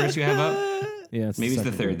second verse you have up? Yeah, Maybe it's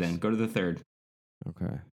the second third verse. then. Go to the third.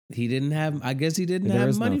 Okay. He didn't have. I guess he didn't There have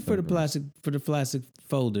is no money for the third verse. plastic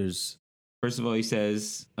folders. First of all, he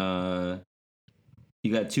says,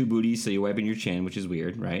 you got 2 booties, so you're wiping your chin, which is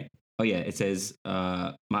weird, right? Oh, yeah. It says,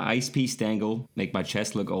 my ice piece dangle, make my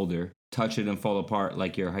chest look older, touch it and fall apart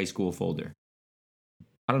like your high school folder.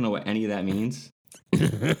 I don't know what any of that means.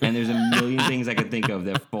 And there's a million things I could think of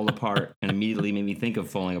that fall apart and immediately made me think of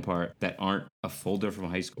falling apart that aren't a folder from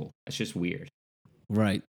high school. That's just weird.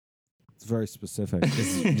 Right. It's very specific.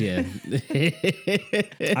 Yeah.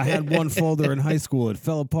 I had one folder in high school. It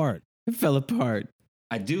fell apart. It fell apart.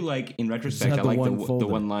 I do like, in retrospect, had I the like one the folder.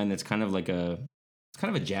 one line that's kind of like it's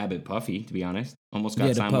kind of a jab at Puffy, to be honest. Almost got Yeah,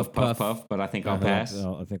 the signed with puff, Puff, but I think I'll Uh-huh. pass.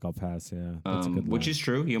 I think I'll pass. Yeah, that's a good Which line. is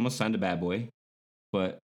true. He almost signed a Bad Boy,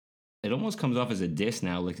 but it almost comes off as a diss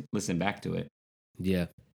now. Listen back to it. Yeah.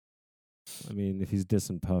 I mean, if he's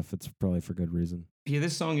dissing Puff, it's probably for good reason. Yeah,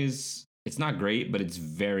 this song it's not great, but it's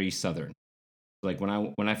very Southern. Like when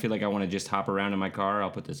I feel like I want to just hop around in my car,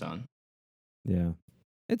 I'll put this on. Yeah,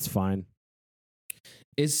 it's fine.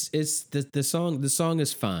 It's the song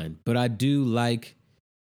is fine, but I do like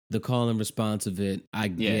the call and response of it. I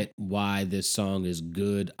get why this song is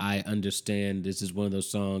good. I understand this is one of those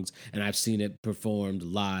songs, and I've seen it performed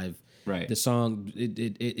live. Right. The song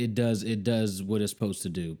it does what it's supposed to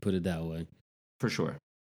do. Put it that way. For sure.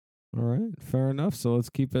 All right, fair enough. So let's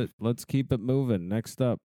keep it moving. Next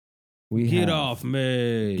up, we Get have off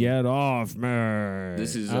me. Get off me.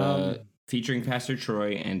 This is featuring Pastor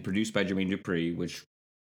Troy and produced by Jermaine Dupri, which,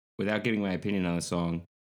 without giving my opinion on the song,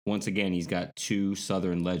 once again, he's got 2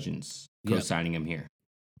 Southern legends Yep. co-signing him here.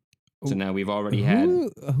 So now we've already had.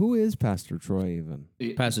 Who is Pastor Troy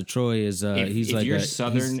even? Pastor Troy is if you're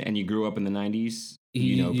Southern and you grew up in the 90s,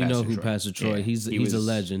 you know who Troy. Pastor Troy. Yeah. He's a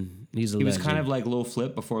legend. He's a He legend. was kind of like Lil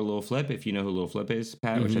Flip before Lil Flip, if you know who Lil Flip is,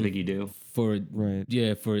 Pat, which I Mhm. think you do. for Right.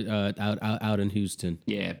 yeah for out in Houston.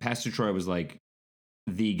 Yeah, Pastor Troy was like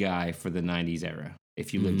the guy for the 90s era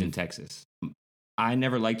if you lived Mhm. in Texas. I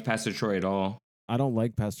never liked Pastor Troy at all. I don't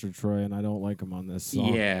like Pastor Troy, and I don't like him on this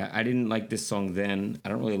song. Yeah, I didn't like this song then. I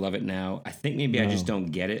don't really love it now. I think maybe I just No. don't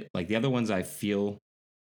get it. Like the other ones, I feel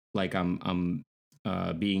like I'm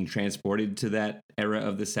being transported to that era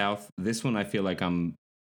of the South. This one, I feel like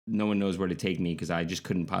no one knows where to take me because I just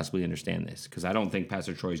couldn't possibly understand this because I don't think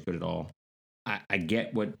Pastor Troy's good at all. I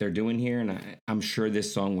get what they're doing here, and I'm sure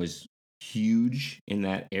this song was huge in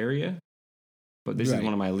that area, but this is Right.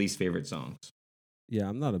 one of my least favorite songs. Yeah,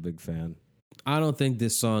 I'm not a big fan. I don't think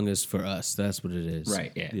this song is for us. That's what it is.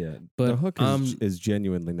 Right, yeah. Yeah, But the hook is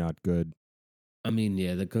genuinely not good. I mean,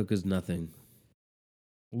 yeah, the cook is nothing.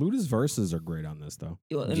 Luda's verses are great on this, though.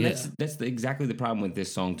 Well, and Yeah. that's exactly the problem with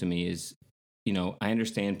this song to me is, I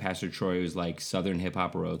understand Pastor Troy was like Southern hip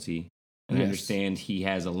hop royalty, and I Yes. understand he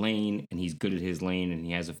has a lane and he's good at his lane and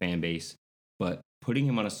he has a fan base, but putting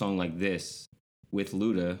him on a song like this with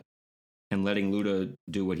Luda and letting Luda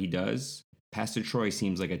do what he does, Pastor Troy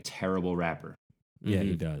seems like a terrible rapper. Yeah,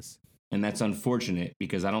 he Mhm. does. And that's unfortunate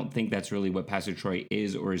because I don't think that's really what Pastor Troy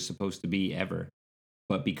is or is supposed to be ever.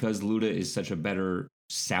 But because Luda is such a better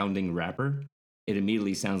sounding rapper, it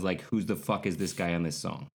immediately sounds like who's the fuck is this guy on this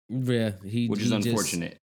song? Yeah, Which is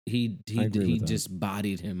unfortunate. He I agree he with that. just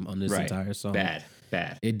bodied him on this Right. entire song. Bad.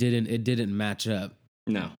 It didn't match up.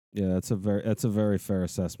 No. Yeah, that's a very fair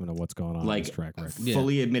assessment of what's going on in Like, this track record. Yeah.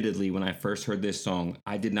 fully admittedly, when I first heard this song,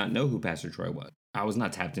 I did not know who Pastor Troy was. I was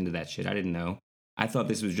not tapped into that shit. I didn't know. I thought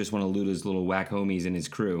this was just one of Luda's little whack homies and his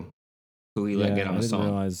crew who he let get on the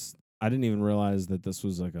song. I didn't even realize that this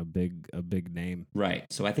was like a big name. Right.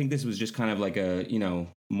 So I think this was just kind of like a,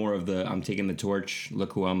 more of the I'm taking the torch,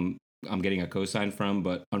 look who I'm getting a cosign from,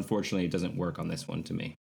 but unfortunately it doesn't work on this one to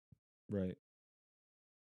me. Right.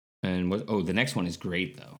 And the next one is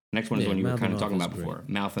great though. Next one is Yeah, one you were Mouthing kind of Off talking is about before. great.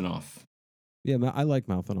 Mouthing Off, Yeah, I like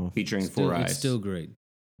Mouthing Off. featuring Still, Four Eyes. it's still great.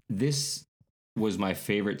 This was my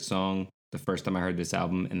favorite song the first time I heard this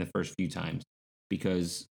album and the first few times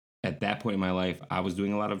because at that point in my life, I was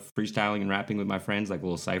doing a lot of freestyling and rapping with my friends, like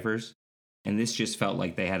little ciphers. And this just felt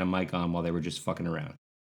like they had a mic on while they were just fucking around.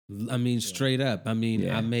 I mean, straight up. I mean,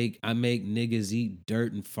 Yeah. I make niggas eat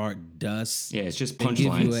dirt and fart dust. Yeah, it's just And give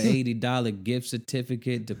you punchlines. an $80 gift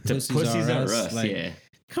certificate to Pussies R Us. Like, yeah.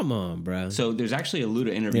 come on, bro. So there's actually a Luda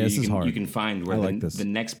interview Yeah, this is hard. you can find where I like this. the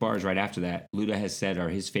next bars right after that, Luda has said are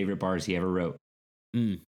his favorite bars he ever wrote.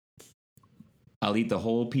 Mm. I'll eat the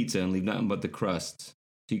whole pizza and leave nothing but the crust.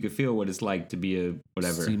 So you could feel what it's like to be a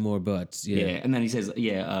whatever. See more butts. Yeah. Yeah. And then he says,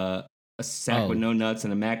 a sack Oh. with no nuts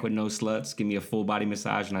and a Mac with no sluts. Give me a full body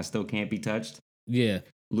massage and I still can't be touched. Yeah.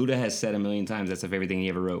 Luda has said a million times that's the favorite thing he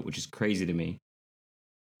ever wrote, which is crazy to me.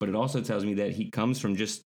 But it also tells me that he comes from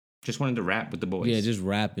just wanting to rap with the boys. Yeah, just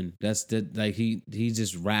rapping. That's the like he's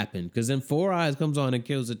just rapping. Cause then 4 Eyes comes on and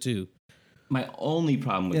kills it too. My only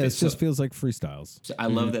problem with Yeah, it this, just feels like freestyles. so I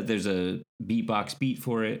love that there's a beatbox beat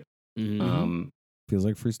for it. Mhm. Feels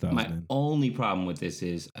like freestyles, My man. only problem with this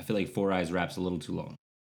is I feel like 4 Eyes raps a little too long.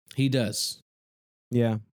 He does.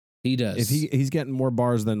 Yeah, He does. if he's getting more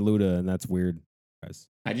bars than Luda, and that's weird, guys.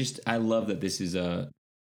 I love that this is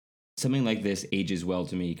something like this ages well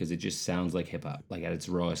to me because it just sounds like hip hop, like at its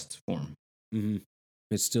rawest form.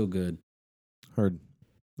 It's still good. Heard.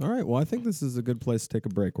 All right. Well, I think this is a good place to take a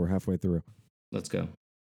break. We're halfway through. Let's go.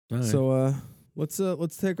 All right. So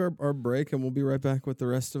let's take our break and we'll be right back with the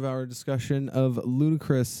rest of our discussion of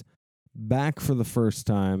Ludacris back for the first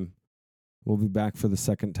time. We'll be back for the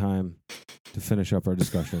second time to finish up our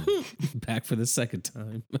discussion Back for the second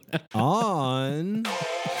time. on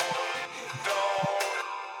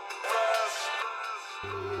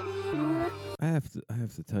I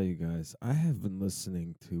have to tell you guys, I have been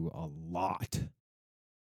listening to a lot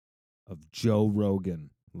of Joe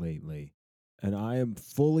Rogan lately, and I am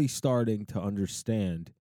fully starting to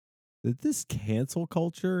understand that this cancel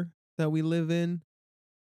culture that we live in,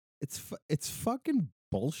 it's fucking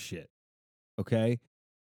bullshit. Okay?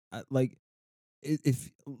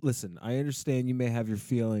 If listen, I understand you may have your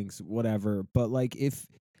feelings, whatever, but like if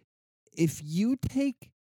you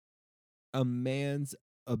take a man's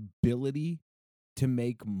ability to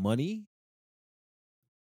make money,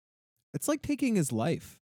 it's like taking his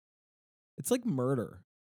life. It's like murder.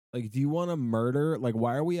 Like, do you want to murder? Like,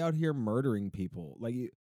 why are we out here murdering people?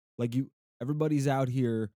 Everybody's out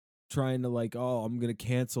here trying to like, oh, I'm gonna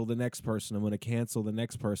cancel the next person. I'm gonna cancel the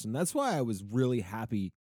next person. That's why I was really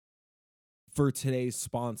happy for today's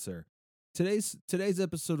sponsor. Today's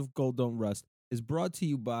episode of Gold Don't Rust is brought to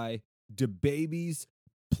you by DaBaby's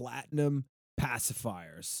Platinum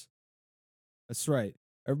Pacifiers. That's right.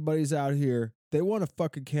 Everybody's out here. They want to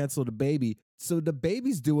fucking cancel DaBaby. So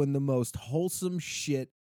DaBaby's doing the most wholesome shit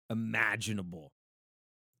imaginable.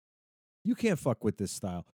 You can't fuck with this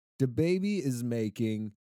style. DaBaby is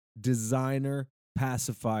making designer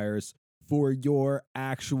pacifiers for your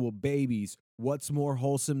actual babies. What's more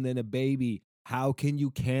wholesome than a baby? How can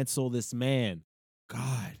you cancel this man?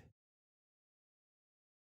 God.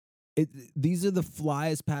 These are the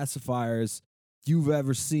flyest pacifiers you've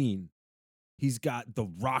ever seen. He's got the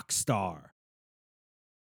Rockstar.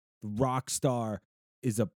 The Rockstar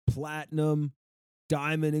is a platinum,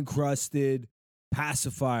 diamond encrusted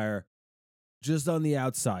pacifier just on the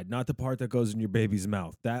outside, not the part that goes in your baby's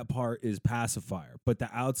mouth. That part is pacifier, but the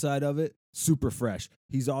outside of it, super fresh.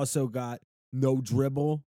 He's also got no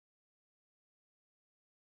dribble.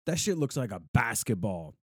 That shit looks like a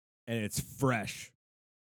basketball, and it's fresh.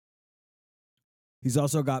 He's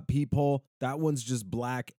also got peephole. That one's just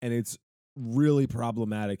black, and it's really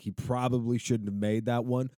problematic. He probably shouldn't have made that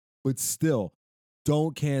one, but still,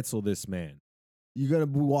 don't cancel this man. You're going to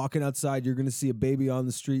be walking outside. You're going to see a baby on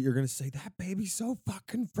the street. You're going to say, that baby's so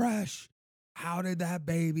fucking fresh. How did that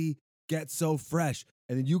baby get so fresh?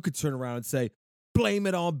 And then you could turn around and say, blame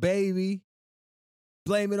it on baby.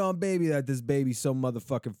 Blame it on baby that this baby's so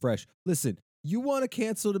motherfucking fresh. Listen, you want to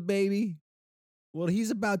cancel the baby? Well,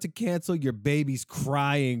 he's about to cancel your baby's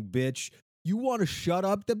crying, bitch. You want to shut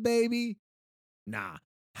up the baby? Nah.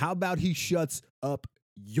 How about he shuts up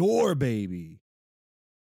your baby?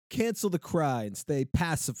 Cancel the cry and stay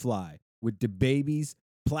pacify with DaBaby's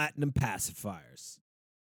Platinum Pacifiers.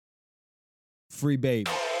 Free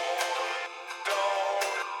baby.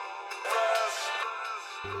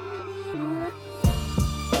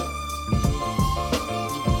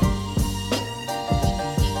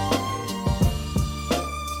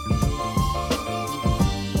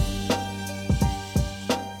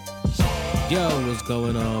 Yo, what's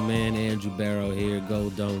going on, man? Andrew Barrow here.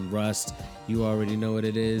 Gold Don't Rust. You already know what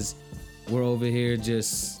it is. We're over here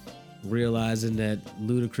just realizing that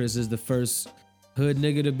Ludacris is the first hood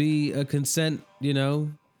nigga to be a consent,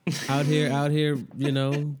 out here,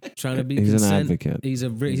 trying to be He's an consent. advocate. He's a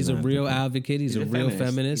an real advocate. advocate. He's a real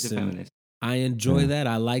feminist. He's a and feminist. I enjoy Yeah. that.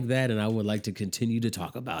 I like that, and I would like to continue to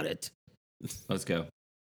talk about it. Let's go.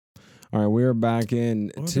 All right, we're back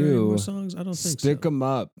in Are there any more to songs? I don't think Stick so. 'em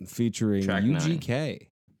Up featuring Track 9. UGK.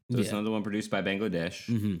 So it's Yeah. another one produced by Bangladesh.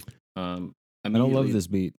 hmm I don't love Immediately- this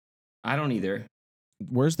beat. I don't either.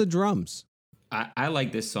 Where's the drums? I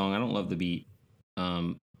like this song. I don't love the beat.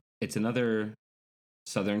 It's another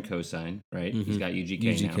Southern cosign, right? He's Mhm. got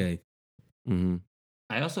UGK now. UGK. Mm-hmm.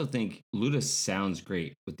 I also think Luda sounds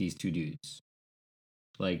great with these two dudes.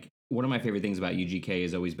 Like, one of my favorite things about UGK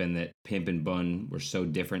has always been that Pimp and Bun were so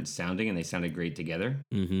different sounding and they sounded great together.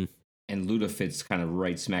 hmm And Luda fits kind of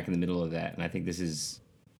right smack in the middle of that. And I think this is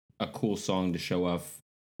a cool song to show off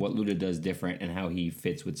what Luda does different and how he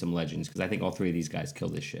fits with some legends. Because I think all three of these guys kill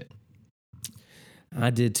this shit. I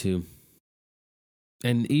did too.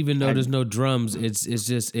 And even though there's no drums, it's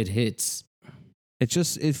just it hits.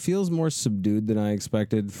 It feels more subdued than I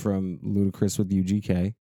expected from Ludacris with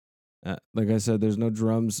UGK. Like I said, there's no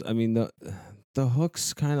drums. I mean the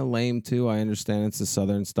hook's kind of lame too. I understand it's a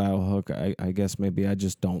Southern style hook. I guess maybe I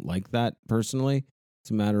just don't like that personally. It's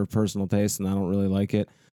a matter of personal taste, and I don't really like it.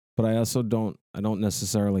 But I also don't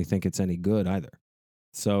necessarily think it's any good either.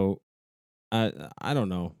 So I don't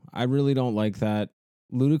know. I really don't like that.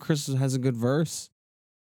 Ludacris has a good verse.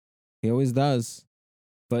 He always does.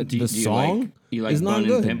 But the song, you like is not Bun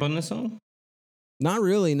good. and Pimp on this song? not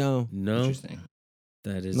really. No, No, Interesting.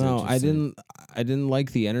 that is no. interesting. I didn't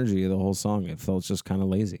like the energy of the whole song. It felt just kind of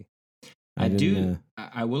lazy. I didn't,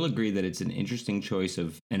 I will agree that it's an interesting choice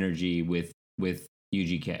of energy with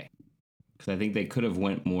UGK. Because I think they could have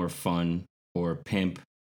went more fun or pimp.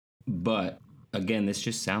 But again, this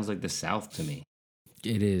just sounds like the South to me.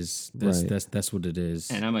 It is. Right. That's what it is.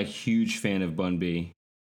 And I'm a huge fan of Bun B.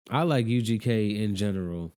 I like UGK in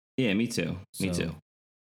general. Yeah, me too. Me So- too.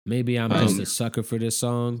 Maybe I'm Um, just a sucker for this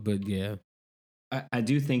song, but yeah. I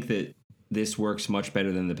do think that this works much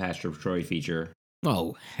better than the Pastor Troy feature.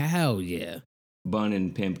 Oh hell yeah! Bun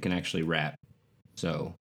and Pimp can actually rap.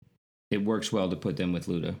 So it works well to put them with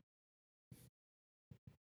Luda.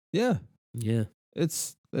 yeah, Yeah,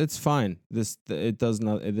 it's fine. This does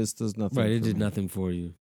nothing. right. It for did me. nothing for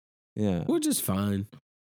you. Yeah, We're just fine.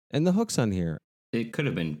 and the hook's on here. It could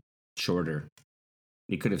have been shorter.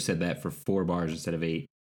 You could have said that for 4 bars instead of 8.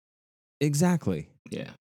 Exactly.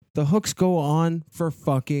 Yeah. The hooks go on for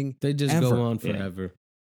fucking They just ever. go on Yeah. forever.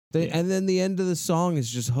 Yeah. And then the end of the song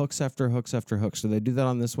is just hooks after hooks after hooks. Do they do that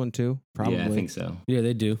on this one too? Probably. Yeah, I think so. Yeah,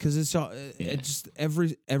 they do. Because it's all, Yeah. it just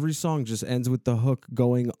every song just ends with the hook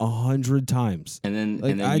going 100 times. And then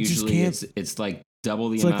Like, I just usually can't- it's like double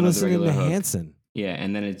the It's like amount of the listening regular to hook. Hanson. Yeah,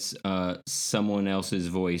 and then it's someone else's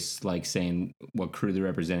voice like saying what crew they're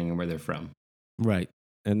representing and where they're from. Right.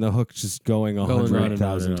 And the hook just going Going on and on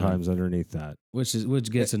 100,000 and on. times underneath that. Which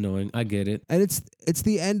gets annoying. I get it. And it's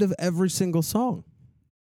the end of every single song.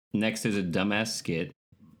 Next there's a dumbass skit,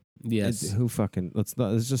 Yes. Who fucking let's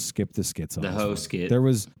just skip the skits on the this hoe one. skit. There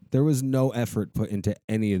was no effort put into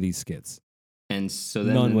any of these skits. And so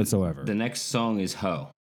then None whatsoever. The next song is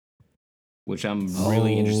Ho, which I'm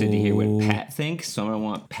really interested to hear what Oh. Pat thinks. So I'm gonna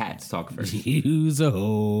want Pat to talk first. Use a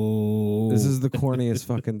hoe. This is the corniest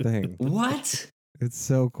fucking thing. What? It's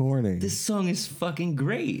so corny. This song is fucking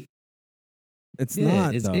great, It's yeah,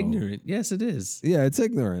 not. it's though. ignorant. Yes, it is. Yeah, it's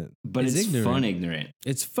ignorant. but It's it's ignorant. fun ignorant.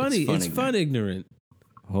 It's funny. fun It's fun ignorant.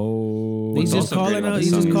 Oh, What's He's just also great calling about out. this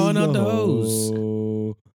He's just song is- calling out the hoes.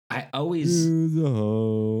 hoes. I always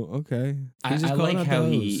Okay. I He's just like calling out how the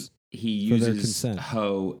he hoes. he For their uses consent.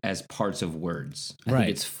 ho as parts of words. I Right. think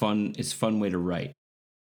it's fun. It's a fun way to write.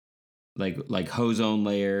 Like ho's own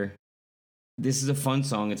layer. This is a fun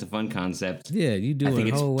song. It's a fun concept. Yeah, you I doing think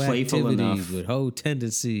it's whole playful activities enough. with whole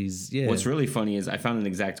tendencies. Yeah. What's really funny is I found an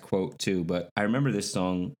exact quote too, but I remember this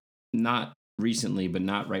song not recently, but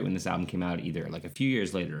not right when this album came out either. Like a few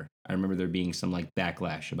years later, I remember there being some like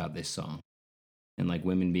backlash about this song, and like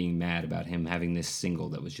women being mad about him having this single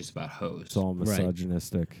that was just about hoes. It's all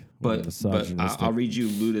misogynistic. But misogynistic. I'll read you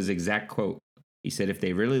Luda's exact quote. He said, "If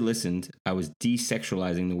they really listened, I was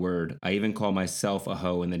desexualizing the word. I even call myself a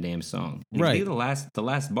hoe in the damn song." And if you Right. think of the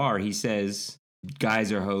last bar, he says,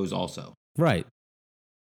 "Guys are hoes also." right?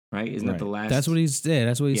 Right? Isn't that the Right. last? That's what he said.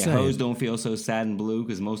 That's what he's Yeah, saying. hoes don't feel so sad and blue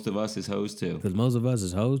because most of us is hoes too. Because most of us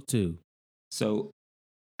is hoes too. So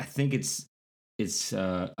I think it's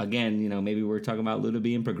again, maybe we're talking about Luda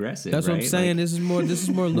being progressive. That's what I'm right? saying. Like, This is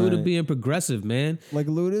more Luda Right. being progressive, man. Like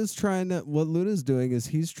what Luda's doing is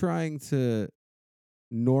he's trying to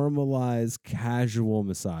normalize casual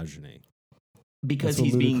misogyny. because That's what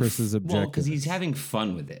he's being Ludacris's well, because objective he's is. having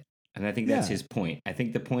fun with it, and I think that's Yeah. his point. I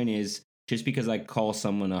think the point is just because I call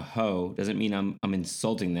someone a hoe doesn't mean I'm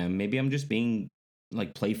insulting them. Maybe I'm just being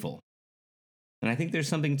like playful. And I think there's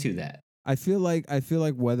something to that. I feel like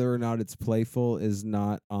whether or not it's playful is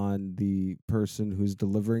not on the person who's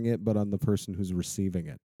delivering it, but on the person who's receiving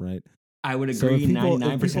it, right? I would So agree if people-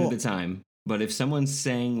 99% of the time. But if someone's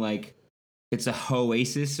saying like it's a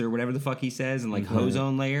hoasis or whatever the fuck he says and like Mhm.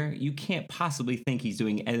 ozone layer, you can't possibly think he's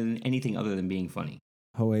doing anything other than being funny.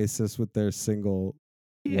 Oasis with their single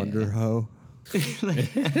Yeah. Wonder Hoe.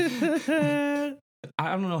 Like,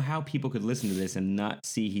 I don't know how people could listen to this and not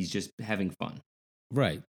see he's just having fun.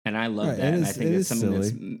 Right. And I love Right, that. it And I is- think it that's is something that's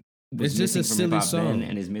silly. was It's just missing a from silly hip-hop song. then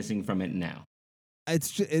and is missing from it now.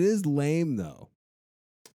 It is lame though.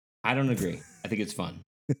 I don't agree. I think it's fun.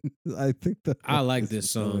 I think the I like hook this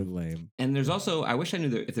is really song. lame. And there's also, I wish I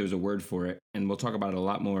knew if there was a word for it, and we'll talk about it a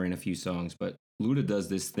lot more in a few songs. But Luda does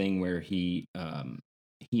this thing where he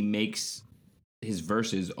makes his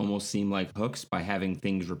verses almost seem like hooks by having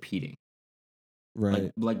things repeating.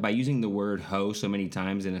 Right. Like by using the word "hoe" so many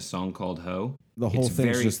times in a song called "Hoe," The whole it's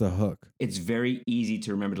thing's very- just a hook. it's very easy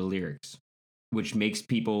to remember the lyrics, which makes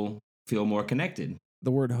people feel more connected.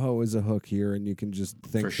 The word hoe is a hook here, and you can just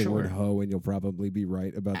think For the word sure. hoe, and you'll probably be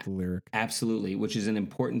right about the lyric. Absolutely, which is an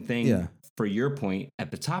important thing Yeah. for your point at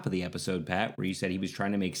the top of the episode, Pat, where you said he was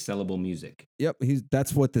trying to make sellable music. Yep,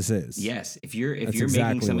 that's what this is. Yes, if you're That's making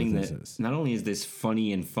exactly something what this that is. not only is this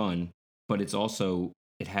funny and fun, but it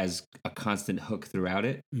has a constant hook throughout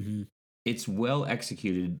it. Mm-hmm. It's well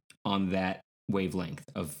executed on that wavelength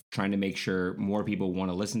of trying to make sure more people want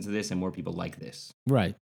to listen to this and more people like this.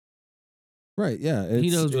 Right. Right. Yeah. He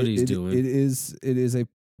knows what he's doing. It is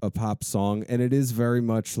a pop song, and it is very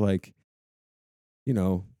much like,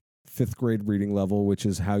 fifth grade reading level, which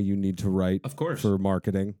is how you need to write Of course. for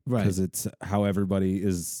marketing, Right. Because it's how everybody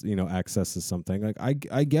is, accesses something. Like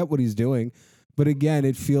I get what he's doing, but again,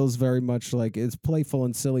 it feels very much like it's playful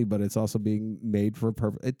and silly, but it's also being made for a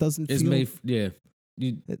purpose. It doesn't It's feel, made. Yeah.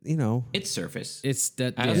 It's surface. It's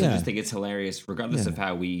that. I also Yeah. just think it's hilarious, regardless Yeah. of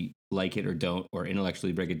how we like it or don't, or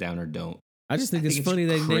intellectually break it down or don't. I just think I it's think it's funny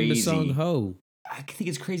they named the song crazy. "Ho." I think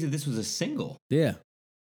it's crazy this was a single. Yeah.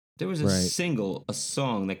 There was a Right. a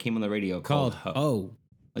song that came on the radio Called called Ho. "Oh."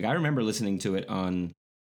 Like I remember listening to it on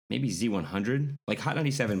maybe Z100. Like Hot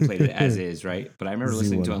 97 played it as is, right? But I remember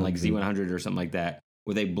listening to it on like Z100 or something like that,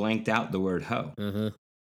 where they blanked out the word "ho," Uh-huh.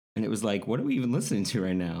 and it was like, what are we even listening to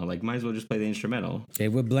right now? Like, might as well just play the instrumental. They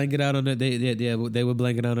would blank it out on the. They would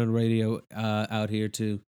blank it out on the radio out here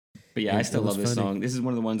too. But yeah, I It still was love this funny. song. This is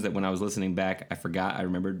one of the ones that when I was listening back, I forgot. I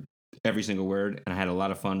remembered every single word, and I had a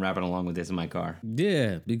lot of fun rapping along with this in my car.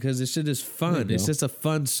 Yeah, because this shit is There fun. you It's go. just a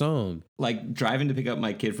fun song. Like driving to pick up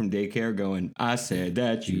my kid from daycare, going, "I said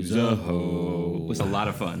that you's a hoe," was a lot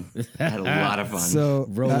of fun. I had a lot of fun. So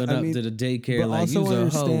Rolling I up mean, to the daycare but like also you's a hoe,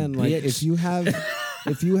 understand, like bitch.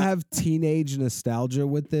 if you have teenage nostalgia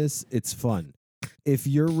with this, it's fun. If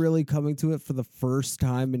you're really coming to it for the first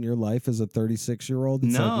time in your life as a 36-year-old,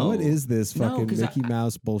 it's like, No. what is this No, fucking 'cause Mickey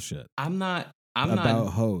Mouse bullshit I'm not about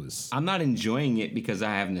hoes? I'm not enjoying it because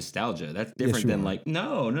I have nostalgia. That's Yes, different you than are. like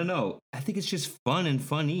no. I think it's just fun and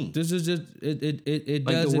funny. This is just it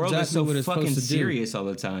Like does the world exactly is so what it's fucking supposed to serious all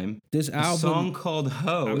the time. do. This A album, song called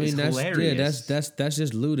 "Ho" I mean, is that's hilarious. that's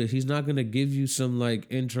just Luda. He's not gonna give you some like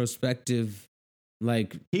introspective,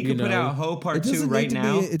 like He you could know, put out "Ho" Part It 2 doesn't right need to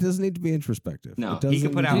now. Be, it doesn't need to be introspective. No, It he could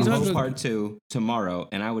doesn't put need out to He's be not "Ho" gonna- Part 2 tomorrow,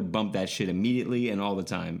 and I would bump that shit immediately and all the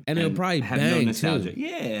time. And it'll probably have bang, no too. nostalgia.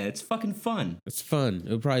 Yeah, it's fucking fun. It's fun.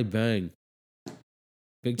 It'll probably bang,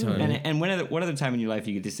 big time. And what other time in your life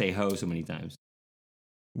you get to say "ho" so many times?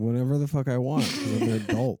 Whenever the fuck I want, 'cause I'm an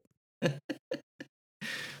adult.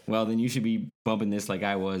 Well, then you should be bumping this like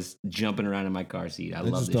I was, jumping around in my car seat. I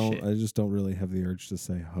love this shit. I just don't really have the urge to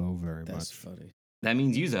say hoe very That's much. funny. That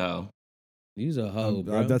means you's a hoe. You's a hoe,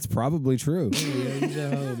 bro. That's probably true. yeah, you's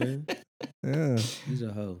a hoe, man. Yeah. You's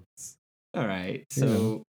a hoe. All right. You know.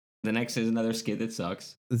 So the next is another skit that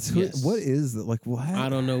sucks. Yes. What is that? Like, what? I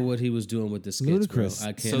don't know what he was doing with the skits, Ludicrous. bro.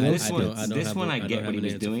 I can't. So I this one, don't have I don't get have what he an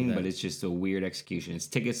was answer for doing, that. but it's just a weird execution. It's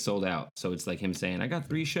tickets sold out, so it's like him saying, "I got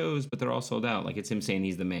 3 shows, but they're all sold out." Like it's him saying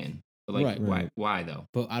he's the man. But like, Right. why? Right. Why though?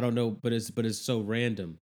 But I don't know. But it's so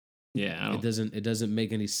random. Yeah, I It don't. doesn't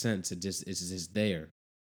make any sense. It's just there.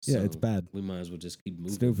 Yeah, So it's bad. We might as well just keep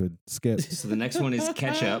moving. Stupid. Skip. So the next one is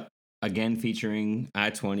 "Catch Up," again featuring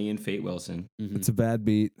I-20 and Fate Wilson. Mhm. It's a bad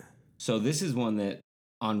beat. So this is one that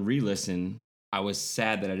on re-listen, I was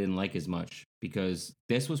sad that I didn't like as much because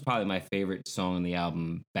this was probably my favorite song on the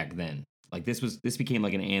album back then. Like this became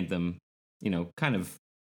like an anthem, kind of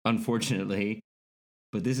unfortunately.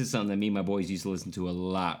 But this is something that me and my boys used to listen to a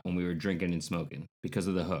lot when we were drinking and smoking because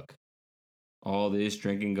of the hook. all this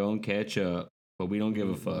drinking going catch up, but we don't give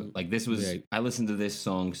a fuck. Like this was, Right. I listened to this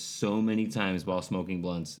song so many times while smoking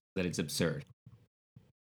blunts that it's absurd.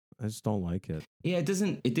 I just don't like it. Yeah, it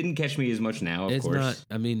didn't catch me as much now, of It's course. not.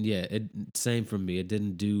 I mean, yeah, same for me. It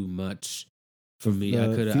didn't do much for me.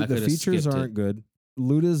 The features aren't good.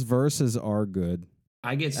 Luda's verses are good.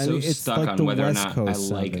 I get I so mean, it's stuck like on the whether or West not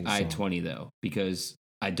Coast I like sounding song. I-20 though, because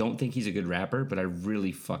I don't think he's a good rapper, but I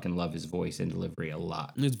really fucking love his voice and delivery a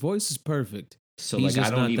lot. His voice is perfect. So He's like I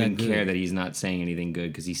just don't not even that care good. that he's not saying anything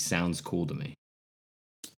good because he sounds cool to me.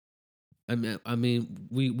 I mean,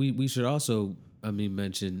 we should also,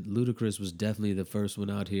 mention Ludacris was definitely the first one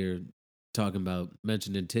out here talking about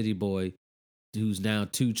mentioning Titty Boy, who's now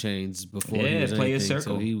 2 Chainz before he Yeah, was play a anything.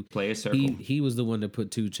 circle. So Play a circle. he was the one that put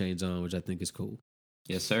 2 Chainz on, which I think is cool.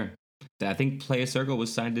 Yes, sir. I think Play a Circle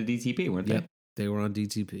was signed to DTP, weren't Yep, they? they were on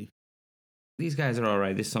DTP. These guys are all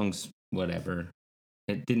right. This song's whatever.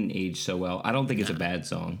 It didn't age so well. I don't think it's a bad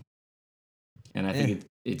song. And I think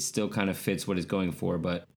it still kind of fits what it's going for,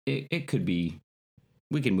 but it could be.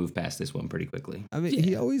 We can move past this one pretty quickly. I mean,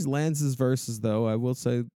 he always lands his verses, though. I will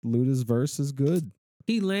say Luda's verse is good.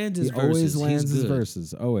 He lands his He verses. always lands He's his good.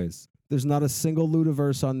 verses. Always. There's not a single Luda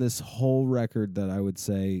verse on this whole record that I would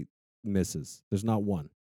say misses. There's not one.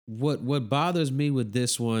 What bothers me with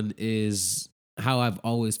this one is how I've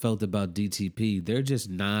always felt about DTP. They're just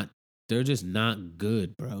not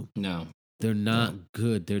good, bro. No. They're not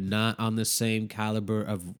good. They're not on the same caliber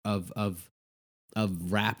of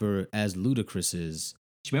rapper as Ludacris is.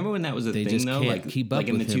 Do you remember when that was a They thing just though? can't Like keep up like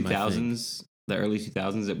in the with him, I 2000s, the early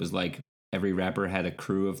 2000s, it was like every rapper had a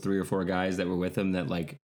crew of 3 or 4 guys that were with him that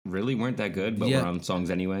like really weren't that good, but Yeah. were on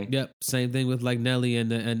songs anyway. Yep. Same thing with like Nelly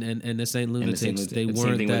and the Saint And Lunatics. the same, They same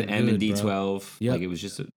weren't thing that with M and good, bro. D12. Yep. Like it was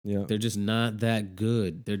just Yeah. They're just not that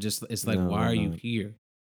good. They're just. It's like, No, why they're are you not. here?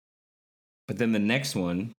 But then the next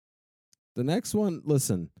one, The next one,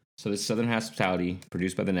 listen, so this Southern Hospitality,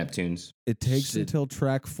 produced by the Neptunes. it takes Shit. until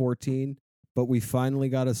track 14, but we finally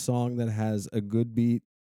got a song that has a good beat,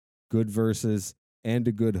 good verses, and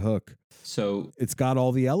a good hook. So It's got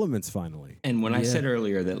all the elements finally. and when I Yeah. said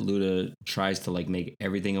earlier that Luda tries to like make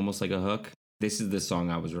everything almost like a hook, this is the song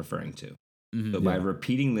I was referring to. Mhm. So by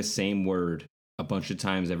repeating the same word a bunch of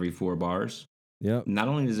times every 4 bars, Yep. not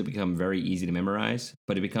only does it become very easy to memorize,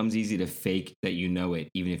 but it becomes easy to fake that you know it,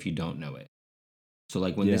 even if you don't know it. So,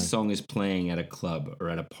 like when this Yeah. song is playing at a club or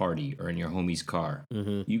at a party or in your homie's car,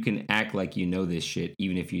 Mhm. you can act like you know this shit,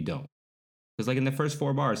 even if you don't. Because, like in the first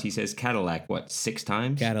 4 bars, he says Cadillac, 6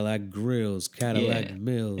 times? Cadillac Grills, Cadillac Yeah.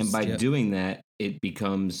 Mills, And by Yep. doing that, it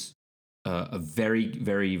becomes a very,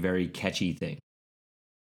 very, very catchy thing.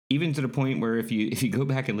 Even to the point where if you go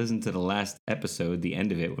back and listen to the last episode, the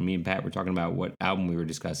end of it, when me and Pat were talking about what album we were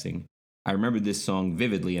discussing, I remembered this song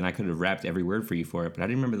vividly, and I could have rapped every word for you for it, but I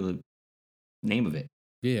didn't remember the name of it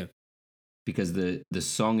Yeah. because the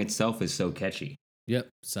song itself is so catchy. Yep.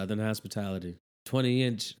 Southern Hospitality.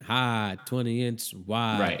 20-inch high, 20-inch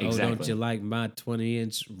wide. Right, Oh, don't exactly. you like my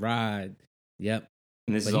 20-inch ride? Yep.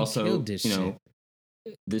 And this But is he also, killed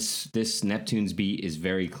this this Neptunes beat is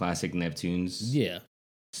very classic Neptunes. Yeah.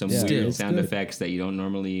 Some Yeah, weird it's sound good. effects that you don't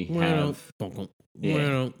normally Well, have. yeah.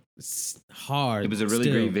 Yeah. It's hard. It was a really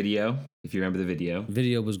still. great video, if you remember the video.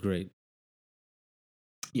 Video was great.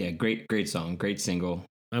 Yeah, great song, great single.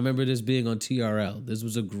 I remember this being on TRL. This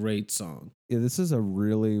was a great song. Yeah, this is a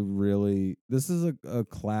really, this is a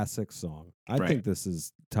classic song. I Right. think this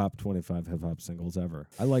is top 25 hip hop singles ever.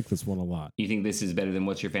 I like this one a lot. You think this is better than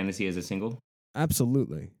What's Your Fantasy as a single?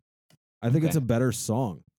 Absolutely. I think it's Okay. a better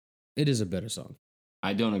song. It is a better song.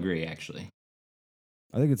 I don't agree, actually.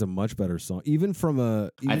 I think it's a much better song. Even from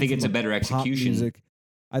a I think from it's a better pop execution. music,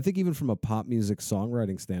 I think even from a pop music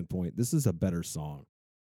songwriting standpoint, this is a better song.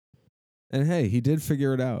 And hey, he did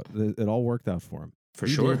figure it out. It all worked out for him. For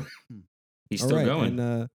He sure. did. He's All still right, going.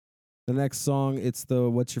 And the next song, it's the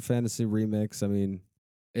What's Your Fantasy remix. I mean,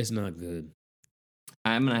 It's not good.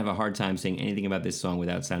 I'm going to have a hard time saying anything about this song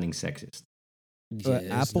without sounding sexist. Yeah,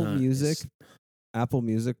 it's Apple not- Music, it's- Apple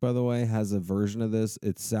Music, by the way, has a version of this.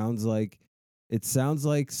 It sounds like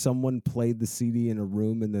someone played the CD in a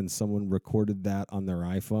room and then someone recorded that on their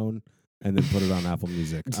iPhone and then put it on Apple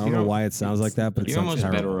Music. I don't know why it sounds like that, but it You're sounds almost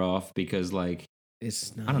terrible. better off because, like,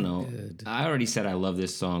 It's not I don't know. good. I already said I love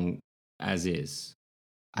this song as is.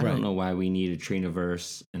 I Right. don't know why we need a Trina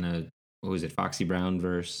verse and a, what was it, Foxy Brown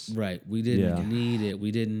verse. Right. We didn't Yeah. need it.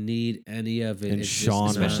 We didn't need any of it. And It's just Shauna.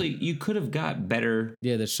 not- Especially, you could have got better.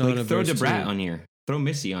 yeah, the Shauna Like, throw verse DeBrat too. on here. Throw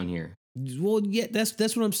Missy on here. Well, yeah, that's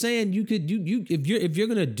what I'm saying. You could you if you're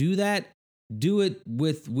gonna do that, do it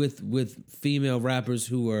with female rappers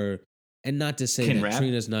who are, and not to say Can that rap?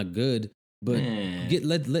 Trina's not good, But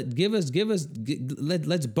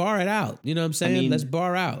let's bar it out. You know what I'm saying? mean- Let's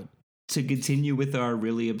bar out. To continue with our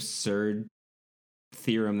really absurd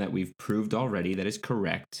theorem that we've proved already that is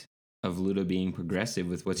correct of Luda being progressive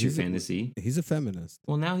with What's Your He's a- Fantasy. He's a feminist.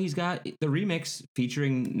 Well, now he's got the remix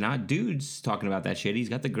featuring not dudes talking about that shit. He's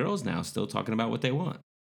got the girls now still talking about what they want.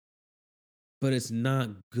 But it's not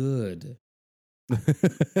good.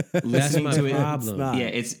 That's Listening my to it, problem. Yeah,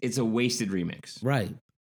 it's a wasted remix. Right.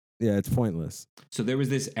 Yeah, it's pointless. So there was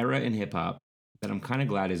this era in hip hop that I'm kind of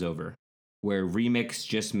glad is over, where remix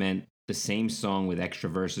just meant the same song with extra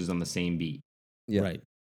verses on the same beat, Yeah. Right.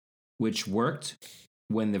 which worked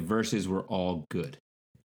when the verses were all good.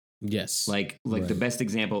 Yes. Like the Right. best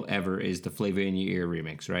example ever is the Flavor in Your Ear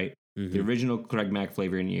remix, right? Mhm. The original Craig Mack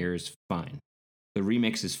Flavor in Your Ear is fine. The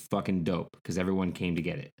remix is fucking dope because everyone came to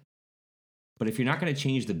get it. But if you're not going to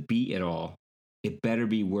change the beat at all, it better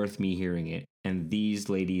be worth me hearing it. And these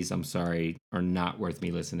ladies, I'm sorry, are not worth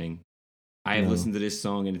me listening. I have No. listened to this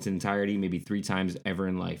song in its entirety maybe 3 times ever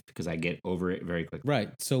in life because I get over it very quickly. Right.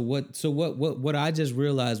 So what I just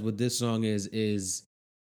realized what this song is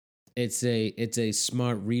it's a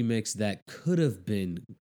smart remix that could have been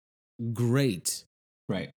great,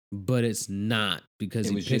 Right. but it's not because It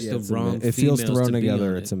he was picked just- the It's a wrong mi- it feels females thrown to be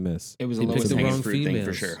together. on It's it. a miss. It was a He lowest picked the hanging wrong fruit thing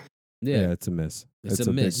for females. sure. Yeah, it's a miss. It's a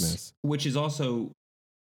big miss. miss. Which is also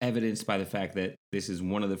evidenced by the fact that this is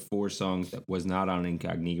one of the 4 songs that was not on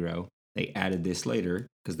Incognito. They added this later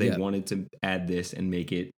because they Yeah. wanted to add this and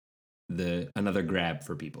make it another grab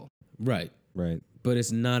for people. Right. Right. But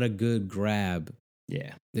it's not a good grab.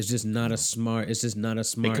 Yeah. It's just not a smart. It's just not a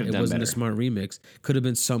smart. could've It done wasn't better. a smart remix. Could have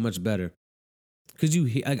been so much better. Because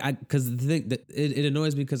because the thing that it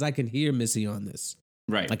annoys me because I can hear Missy on this.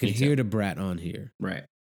 Right. I can me hear too. the brat on here. Right.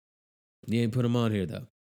 You ain't put him on here though.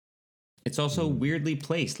 It's also weirdly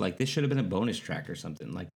placed. Like this should have been a bonus track or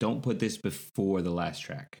something. Like don't put this before the last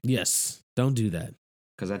track. Yes, don't do that.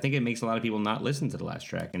 Because I think it makes a lot of people not listen to the last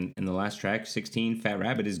track. And the last track, 16, Fat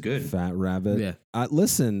Rabbit, is good. Fat Rabbit. Yeah.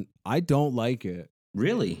 Listen, I don't like it.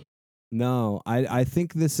 Really? No, I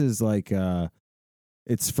think this is like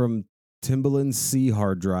it's from Timbaland's C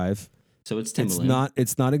hard drive. So it's Timbaland.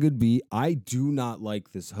 It's not a good beat. I do not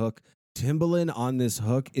like this hook. Timbaland on this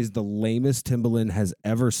hook is the lamest Timbaland has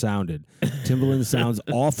ever sounded. Timbaland sounds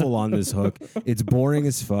awful on this hook. It's boring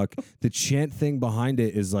as fuck. The chant thing behind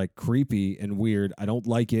it is like creepy and weird. I don't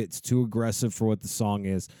like it. It's too aggressive for what the song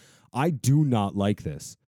is. I do not like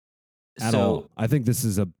this at all. I think this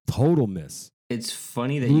is a total miss. It's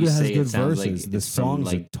funny that you Luda has say good it sounds verses. like The it's from song's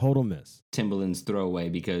like a total miss. Timbaland's throwaway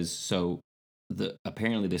because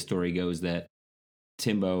apparently the story goes that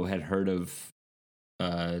Timbo had heard of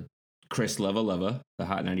Chris Leva, the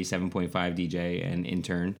Hot 97.5 DJ and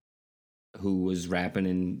intern, who was rapping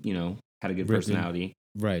and had a good Ripping. personality,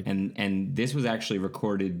 Right. and this was actually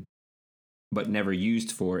recorded but never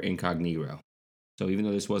used for Incognito. So even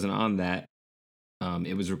though this wasn't on that,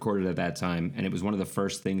 it was recorded at that time, and it was one of the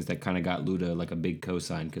first things that kind of got Luda like a big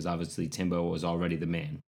cosign because obviously Timbo was already the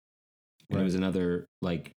man. And it was another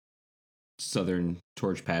like Southern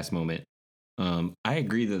torch pass moment. I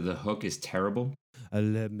agree that the hook is terrible,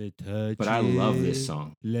 Let me touch but I love this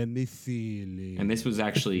song. Let me feel it. And this was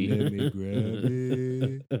actually, Let me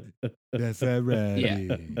grab it. That's a rabbit.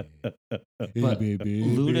 Yeah. But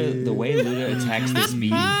Luda, the way Luda attacks this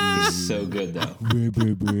beat is so good though.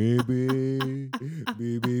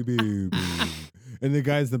 And the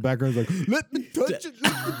guys in the background is like, let me touch it,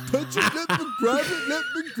 let me touch it, let me grab it, let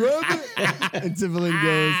me grab it. And Timbaland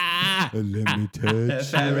goes, let me touch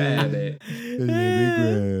Fat it. Rabbit. Let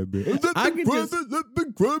me grab it. I Let me could grab just- it, let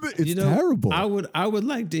me grab it. It's terrible. I would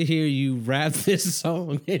like to hear you rap this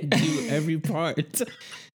song and do every part.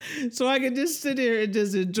 So I can just sit here and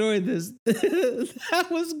just enjoy this. That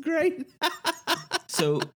was great.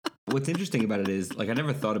 So what's interesting about it is, like, I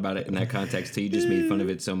never thought about it in that context till you just made fun of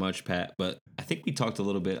it so much, Pat. But I think we talked a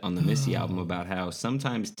little bit on the Missy album about how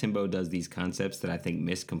sometimes Timbo does these concepts that I think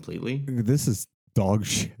miss completely. This is dog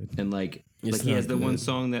shit. And like It's he has not the one good.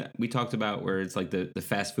 song that we talked about where it's like the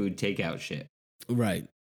fast food takeout shit. Right.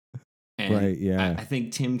 And Right, yeah. I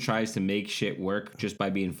think Tim tries to make shit work just by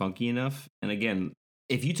being funky enough. And again,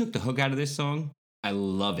 if you took the hook out of this song, I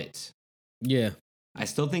love it. Yeah. I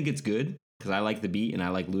still think it's good because I like the beat and I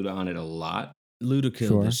like Luda on it a lot. Luda killed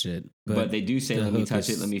Sure. this shit. But they do say, the let me hook touch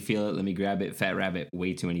is- it, let me feel it, let me grab it, Fat Rabbit,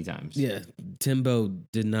 way too many times. Yeah. Timbo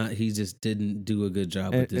did not, he just didn't do a good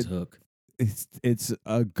job with this hook. It's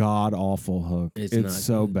a god awful hook. It's It's not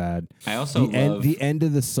so good. bad. I also The end, love, the end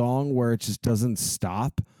of the song where it just doesn't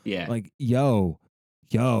stop. yeah. Like, yo,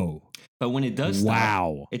 But when it does stop,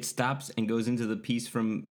 wow. it stops and goes into the piece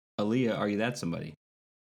from Aaliyah, Are You That Somebody?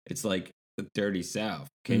 It's like the Dirty South.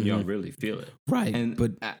 Can y'all really feel it? Right. And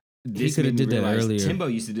but this coulda made me did that realize earlier. Timbo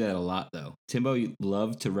used to do that a lot, though. Timbo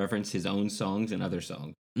loved to reference his own songs and other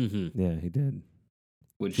songs, Yeah, he did.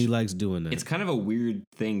 which he likes doing that. it's kind of a weird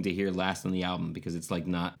thing to hear last on the album because it's like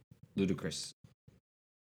not Ludacris.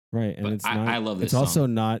 Right, and But it's I- not. I love this It's also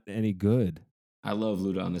song. not any good. I love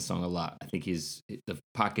Luda on this song a lot. I think the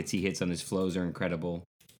pockets he hits on his flows are incredible.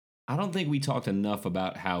 I don't think we talked enough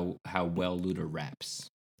about how well Luda raps.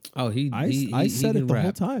 oh, I said can it the whole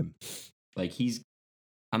rap. time. Like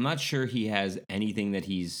I'm not sure he has anything that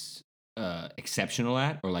he's exceptional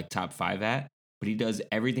at or like top 5 at, but he does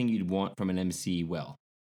everything you'd want from an MC well.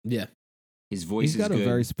 Yeah. His voice He's got is a good.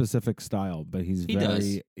 very specific style, but he's He very. does,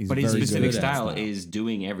 He's but his very specific good at that style is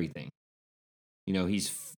doing everything. You know,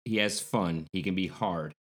 he has fun. He can be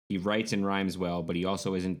hard. He writes and rhymes well, but he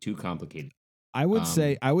also isn't too complicated. I would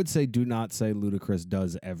say, do not say Ludacris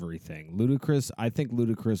does everything. I think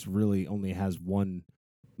Ludacris really only has one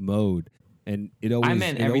mode, and it always. I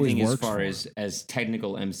meant it always everything as works far for him. as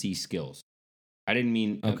technical MC skills. I didn't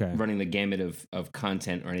mean Okay. running the gamut of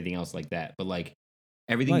content or anything else like that, but like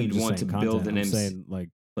everything Not you'd just want to saying build content, an I'm MC, saying,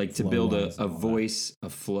 like to build flow-wise a and all that. voice, a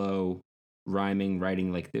flow, rhyming,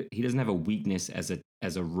 writing. Like he doesn't have a weakness as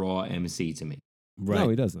a raw MC to me. Right. No,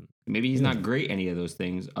 he doesn't. Maybe he's He not doesn't. great at any of those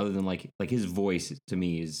things, other than like his voice to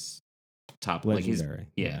me is top. Like Legendary.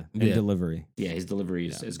 yeah. And Yeah. delivery. his delivery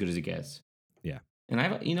is Yeah. as good as it gets. Yeah.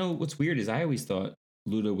 And what's weird is I always thought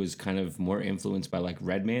Luda was kind of more influenced by like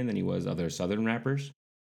Redman than he was other Southern rappers,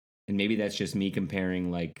 and maybe that's just me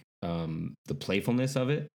comparing like the playfulness of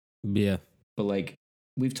it. Yeah. But like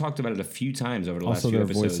we've talked about it a few times over the last Also, few their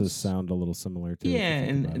episodes. voices sound a little similar too. if you Yeah,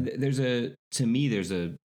 think about and it. there's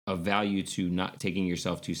a value to not taking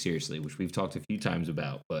yourself too seriously, which we've talked a few times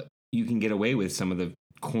about. But you can get away with some of the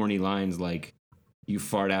corny lines like "you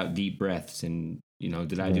fart out deep breaths" and "did I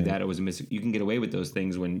do Right. that? It was a miss." You can get away with those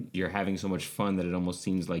things when you're having so much fun that it almost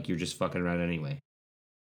seems like you're just fucking around anyway.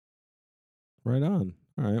 Right on.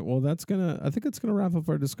 All right. Well, I think it's gonna wrap up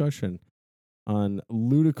our discussion on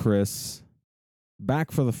Ludacris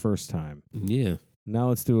back for the first time. Yeah. Now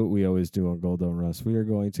let's do what we always do on Gold Don't Rust. We are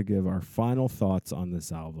going to give our final thoughts on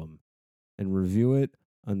this album and review it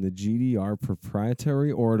on the GDR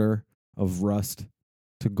proprietary order of Rust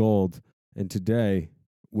to Gold. And today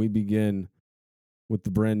we begin with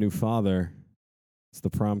the brand new father. It's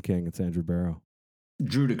the prom king. It's Andrew Barrow.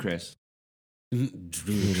 Drew to Chris.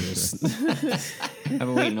 Ludacris. I've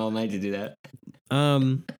been waiting all night to do that.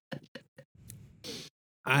 I'm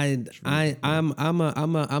a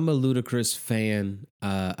Ludacris fan.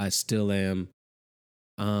 I still am.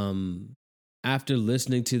 After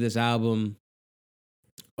listening to this album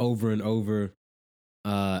over and over,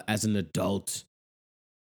 as an adult,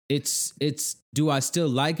 it's do I still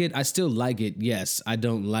like it? I still like it. Yes, I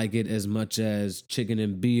don't like it as much as Chicken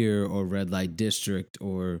and Beer or Red Light District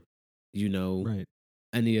or Right.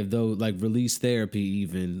 any of those, like Release Therapy,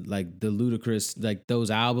 even like the Ludacris, like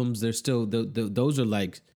those albums. They're still those are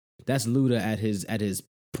like, that's Luda at his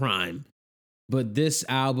prime. But this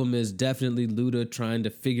album is definitely Luda trying to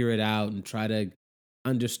figure it out and try to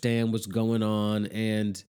understand what's going on,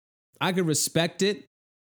 and I can respect it.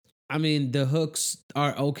 I mean, the hooks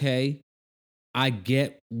are okay. I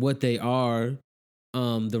get what they are.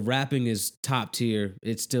 The rapping is top tier.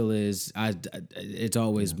 It still is. It's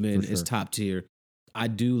always Yeah, been. for It's sure. top tier. I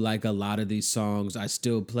do like a lot of these songs. I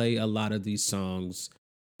still play a lot of these songs,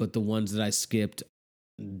 but the ones that I skipped,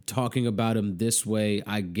 talking about them this way,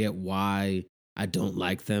 I get why I don't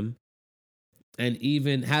like them. And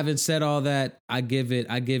even having said all that, I give it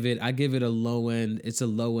a low end. It's a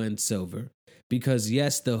low end silver, because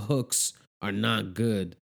yes, the hooks are not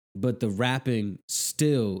good, but the rapping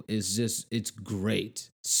still is it's great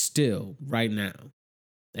still right now.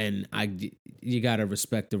 And you got to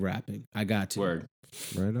respect the rapping. I got to. Word.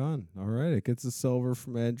 Right on. All right. It gets a silver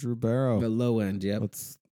from Andrew Barrow. The low end, yep.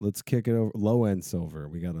 Let's kick it over. Low end silver.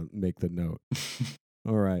 We got to make the note.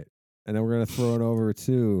 All right. And then we're going to throw it over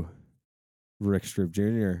to Rick Strip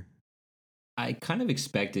Jr. I kind of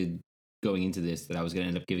expected going into this that I was going to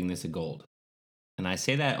end up giving this a gold. And I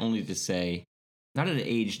say that only to say, not that it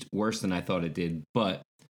aged worse than I thought it did, but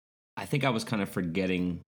I think I was kind of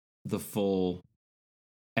forgetting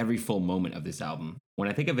every full moment of this album. When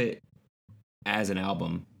I think of it as an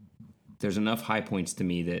album, there's enough high points to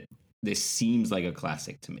me that this seems like a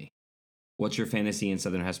classic to me. What's Your Fantasy and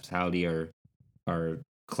Southern Hospitality are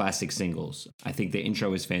classic singles. I think the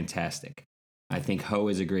intro is fantastic. I think Ho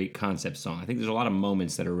is a great concept song. I think there's a lot of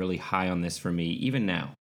moments that are really high on this for me, even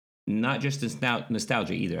now. Not just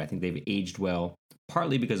nostalgia either. I think they've aged well,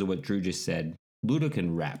 partly because of what Drew just said. Luda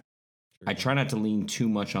can rap. I try not to lean too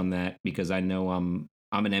much on that because I know I'm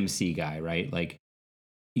an MC guy, right? Like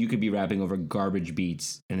you could be rapping over garbage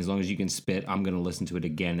beats, and as long as you can spit, I'm gonna listen to it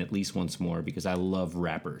again at least once more because I love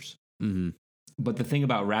rappers. Mm-hmm. But the thing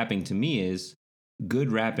about rapping to me is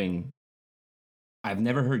good rapping. I've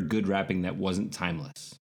never heard good rapping that wasn't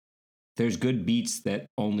timeless. There's good beats that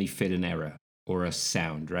only fit an era or a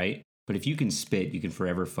sound, right? But if you can spit, you can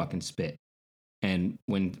forever fucking spit. And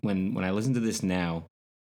when I listen to this now,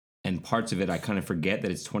 and parts of it I kind of forget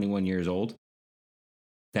that it's 21 years old,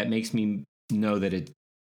 that makes me know that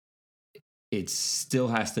it still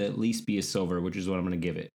has to at least be a silver, which is what I'm going to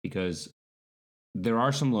give it, because there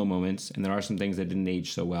are some low moments and there are some things that didn't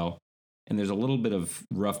age so well, and there's a little bit of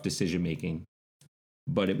rough decision making.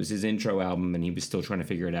 But it was his intro album and he was still trying to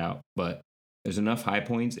figure it out. But there's enough high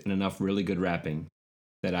points and enough really good rapping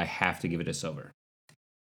that I have to give it a silver.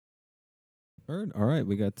 All right,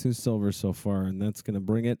 we got 2 silvers so far, and that's going to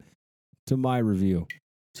bring it to my review.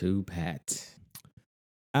 To Pat.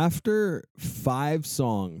 After 5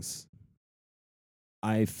 songs,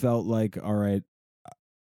 I felt like, all right,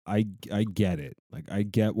 I get it. Like, I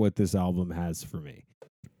get what this album has for me.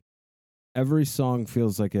 Every song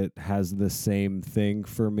feels like it has the same thing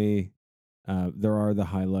for me. There are the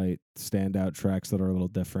highlight standout tracks that are a little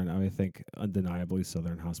different. I think undeniably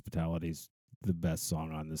Southern Hospitality's the best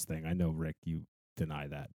song on this thing. I know, Rick, you deny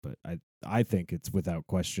that, but I think it's without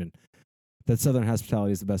question that Southern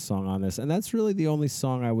Hospitality is the best song on this, and that's really the only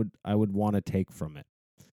song I would want to take from it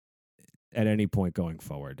at any point going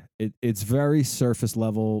forward. It's very surface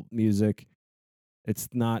level music. It's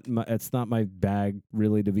not my bag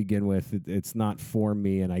really to begin with. It's not for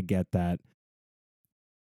me, and I get that.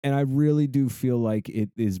 And I really do feel like it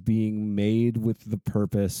is being made with the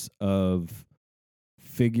purpose of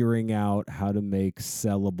figuring out how to make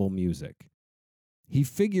sellable music. He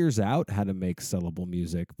figures out how to make sellable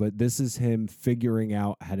music, but this is him figuring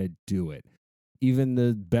out how to do it. Even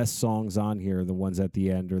the best songs on here, the ones at the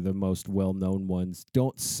end or the most well-known ones,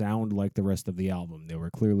 don't sound like the rest of the album. They were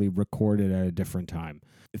clearly recorded at a different time.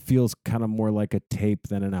 It feels kind of more like a tape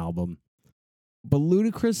than an album. But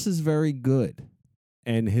Ludacris is very good,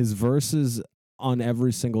 and his verses on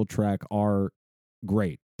every single track are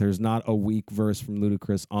great. There's not a weak verse from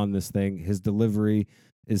Ludacris on this thing. His delivery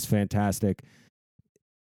is fantastic.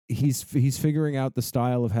 He's figuring out the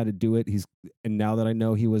style of how to do it. And now that I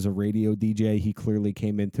know he was a radio DJ, he clearly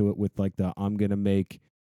came into it with like I'm going to make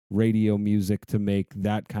radio music to make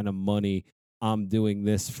that kind of money. I'm doing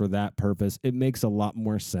this for that purpose. It makes a lot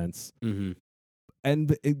more sense. Mm-hmm.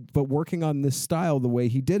 But working on this style the way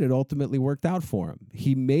he did it ultimately worked out for him.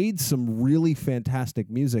 He made some really fantastic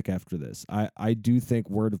music after this. I do think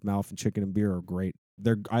Word of Mouth and Chicken and Beer are great.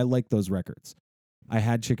 I like those records. I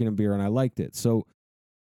had Chicken and Beer and I liked it. So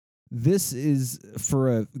this is,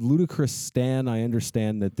 for a Ludacris stan, I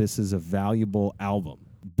understand that this is a valuable album.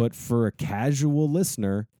 But for a casual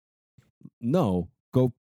listener, no,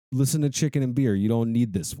 go listen to Chicken and Beer. You don't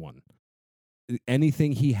need this one.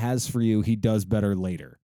 Anything he has for you, he does better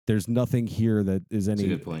later. There's nothing here that is That's a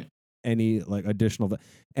good point. any like additional.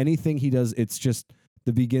 Anything he does, it's just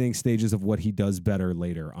the beginning stages of what he does better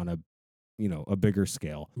later on a bigger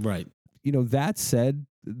scale. Right. That said,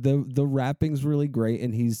 the rapping's really great,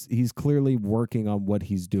 and he's clearly working on what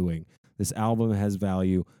he's doing. This album has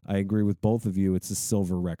value. I agree with both of you. It's a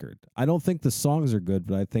silver record. I don't think the songs are good,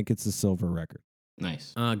 but I think it's a silver record.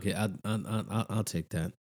 Nice. I'll take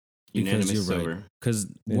that. Unanimous Because you're silver. right. Because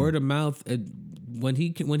Word of Mouth, when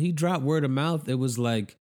he dropped Word of Mouth, it was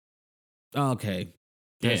like, okay.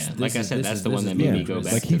 Like I said, that's the one that made me go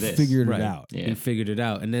back like to he this. figured Right. it out. Yeah. He figured it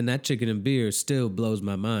out, and then that Chicken and Beer still blows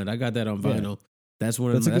my mind. I got that on Yeah. vinyl. That's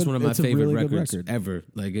one That's of my it's a favorite really good records record. ever.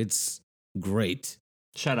 Like, it's great.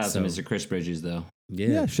 Shout out So- to Mr. Chris Bridges, though.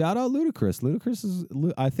 Yeah, shout out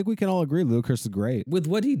Ludacris. I think we can all agree Ludacris is great. With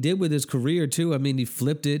what he did with his career too, I mean, he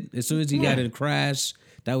flipped it as soon as he got in Crash.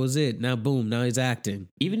 That was it. Now, boom. Now he's acting.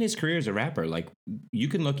 Even his career as a rapper, like you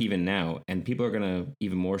can look even now, and people are gonna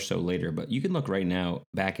even more so later, but you can look right now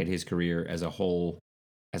back at his career as a whole,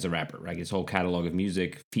 as a rapper, right? His whole catalog of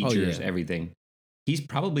music, features, yeah. everything. He's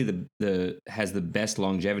probably has the best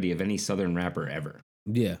longevity of any Southern rapper ever,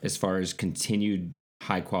 Yeah. as far as continued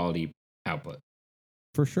high quality output,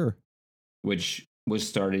 For sure. which was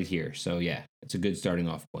started here. So yeah, it's a good starting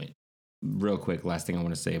off point. Real quick, last thing I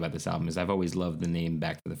want to say about this album is I've always loved the name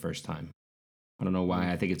Back for the First Time. I don't know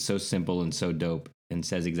why. I think it's so simple and so dope and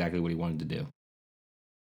says exactly what he wanted to do.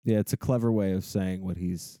 Yeah, it's a clever way of saying what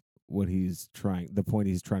he's trying, the point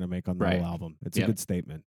he's trying to make on the Right. whole album. It's Yep. a good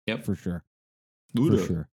statement. Yep. For sure. Luda. For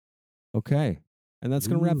sure. Okay. And that's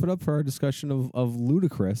going to wrap it up for our discussion of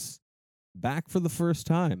Ludacris. Back for the First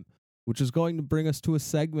Time. which is going to bring us to a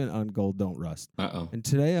segment on Gold Don't Rust. Uh-oh. And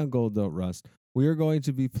today on Gold Don't Rust, we are going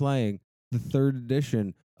to be playing the 3rd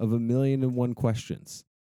edition of 1,000,001 Questions.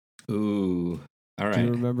 Ooh. All right. Do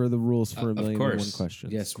you remember the rules for Of 1,000,001 course.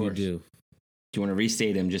 Questions? Yes, we course. do. Do you want to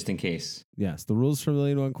restate them just in case? Yes, the rules for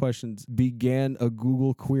 1,000,001 Questions began a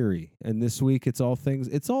Google query, and this week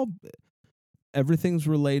everything's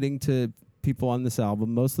relating to people on this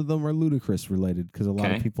album. Most of them are Ludacris related because a lot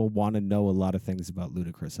of Okay. people want to know a lot of things about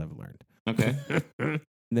Ludacris. I've learned. Okay. And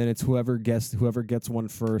then it's whoever gets one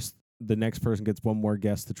first. The next person gets one more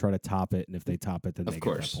guess to try to top it, and if they top it, then Of they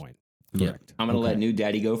course. get that point. Yep. Correct. I'm going to Okay. let New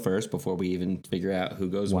Daddy go first before we even figure out who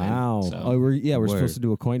goes Wow. when. So Oh, we're Word. supposed to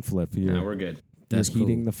do a coin flip. You're, now we're good. That's you're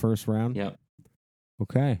heating cool. the first round. Yep.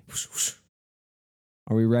 Okay.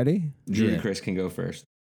 Are we ready? Drew Yeah. and Chris can go first.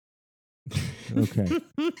 Okay.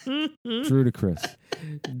 Drew to Chris.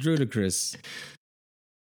 Drew to Chris.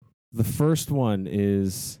 The first one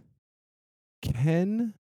is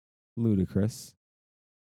Ken Ludacris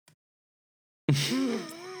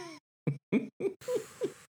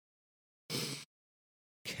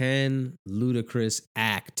Can Ludacris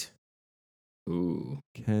act? Ooh.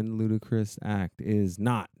 Ken Ludacris act is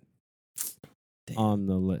not Damn. on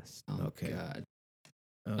the list. Oh, Okay. God.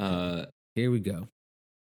 Okay. Here we go.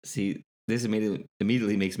 See, this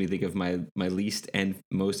immediately makes me think of my least and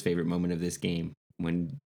most favorite moment of this game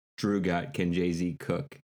when Drew got Can Jay-Z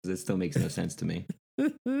cook. It still makes no sense to me.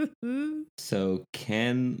 So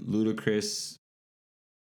can Ludacris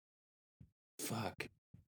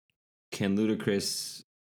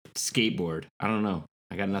skateboard? I don't know.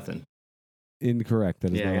 I got nothing. Incorrect.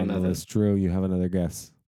 That is Yeah, I not got on the nothing. list. Drew, you have another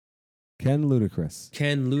guess. Ken Ludacris.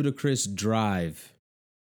 Can Ludacris drive?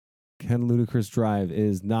 Ken Ludacris Drive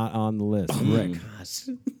is not on the list. Rick. Gosh.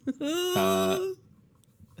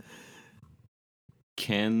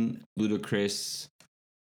 Can Ludacris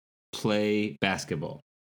play basketball?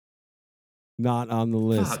 Not on the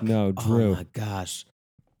list. Fuck. No, Oh Drew. my gosh.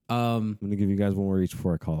 I'm going to give you guys one more each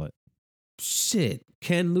before I call it. Shit.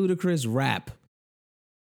 Can Ludacris rap?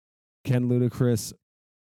 Ken Ludacris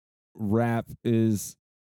rap is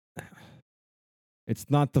it's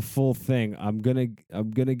not the full thing. I'm gonna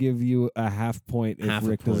give you a half point if Half a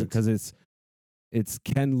Rick does it point. because it's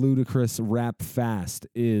Ken Ludacris rap fast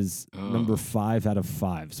is number 5 out of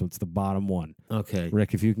 5, so it's the bottom one. Okay.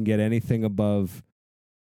 Rick, if you can get anything above,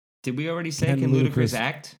 Did we already say Ken can Ludacris Ludacris-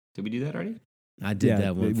 act? Did we do that already? I did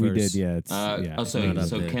that one we first. did. Yeah, it's yeah. Oh, not up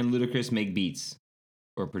so there. can Ludacris make beats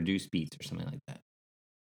or produce beats or something like that?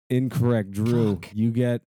 Incorrect, Drew. Fuck. You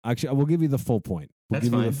get actually. We'll give you the full point. We'll That's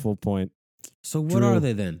give you fine. the full point. So what Drew. are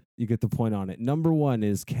they then? You get the point on it. Number 1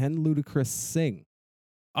 is Can Ludacris sing?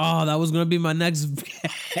 Oh, that was gonna be my next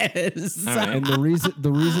guess. All right. And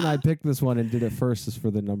the reason I picked this one and did it first is for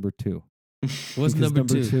the number 2. What's Because number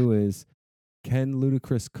two? 2 is Can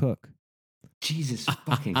Ludacris cook? Jesus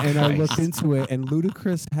fucking Christ. And I looked into it, and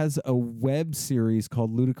Ludacris has a web series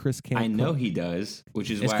called Ludacris Can't I know Cook. he does,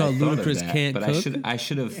 which is It's why called I thought Ludacris of that. Can't but Cook? I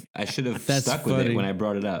should have That's stuck with funny. it when I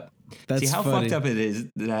brought it up. That's See how funny. fucked up it is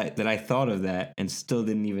that I thought of that and still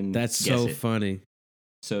didn't even That's guess so it. funny.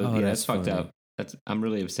 So Oh, yeah, that's that's fucked funny. up. I'm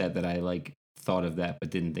really upset that I thought of that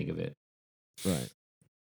but didn't think of it. Right.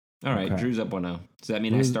 All right, Okay. Drew's up 1-0. Does that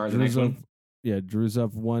mean I Drew's- start the Drew's next up- one? Yeah, Drew's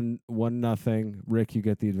up 1-0. Rick, you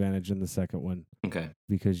get the advantage in the second one Okay.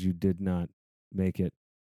 because you did not make it.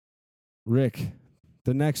 Rick,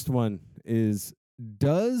 the next one is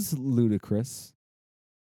Does Ludacris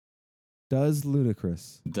Does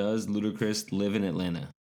Ludacris live in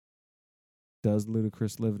Atlanta?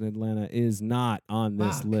 live in Atlanta is not on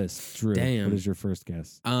this Fuck. list. Drew, Damn. what is your first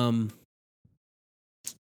guess?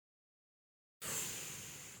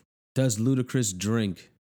 Does Ludacris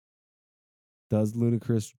drink? Does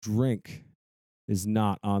Ludacris drink is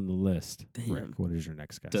not on the list. Damn. Rick, what is your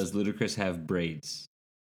next guess? Does Ludacris have braids?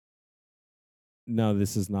 No,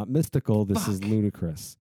 this is not mystical. This is Fuck.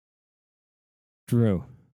 Ludacris. Drew,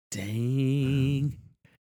 Dang.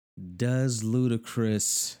 Does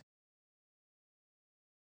Ludacris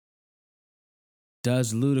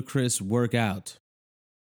work out?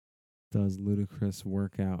 does Ludacris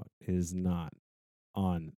work out is not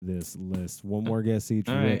on this list. One more guess each.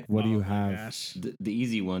 All Rick, right. what do Oh you my have? gosh. The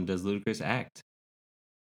easy one. Does Ludacris act?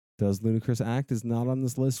 Does Ludacris act is not on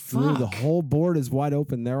this list. Drew, the Fuck. whole board is wide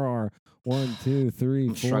open. There are 1, 2, 3,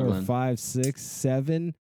 I'm 4, struggling. 5, 6,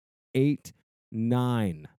 7, 8,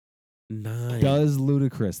 9. 9. Does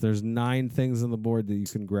Ludacris? There's 9 things on the board that you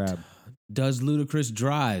can grab. Does Ludacris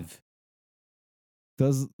drive?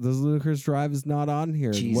 Does Ludacris Drive is not on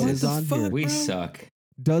here. Jesus. What What is the on fuck? here? We Bro. suck.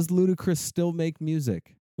 Does Ludacris still make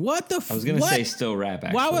music? What the? I was gonna what? say still rap.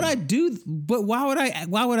 Actually. Why would I do? But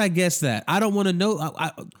why would I guess that? I don't want to know.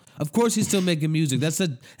 Of course, he's still making music.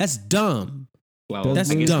 That's dumb. Well, Does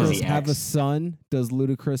That's I guess dumb. 'cause Ludacris he have a acts. son? Does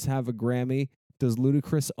Ludacris have a Grammy? Does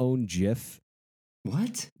Ludacris own Jif?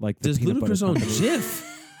 What? Like the Does peanut butter Ludacris own company?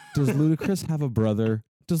 Jif? Does Ludacris have a brother?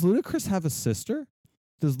 Does Ludacris have a sister?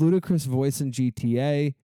 Does Ludacris voice in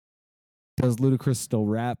GTA? Does Ludacris still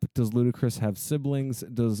rap? Does Ludacris have siblings?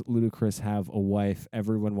 Does Ludacris have a wife?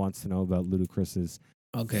 Everyone wants to know about Ludacris's.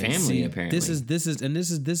 Okay, Family, see, apparently. This is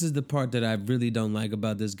the part that I really don't like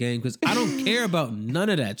about this game because I don't care about none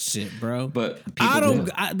of that shit, bro. But people I don't.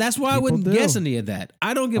 do. That's why I People wouldn't do. guess any of that.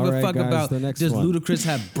 I don't give All a right, fuck guys, about. the next Does one. Ludacris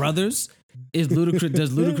have brothers? Does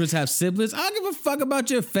Ludacris have siblings? I don't give a fuck about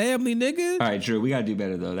your family, nigga. All right, Drew, we gotta do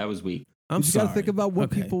better though. That was weak. I'm You just sorry. gotta think about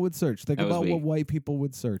what Okay. people would search. Think That was about what weak. white people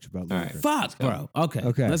would search about All right. Ludacris. Fuck, go. bro. Okay,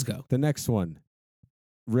 Okay, let's go. The next one.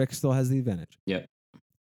 Rick still has the advantage. Yep.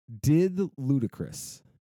 Did Ludacris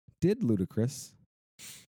Did Ludacris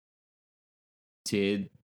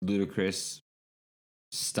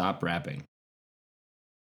stop rapping?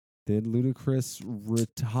 Did Ludacris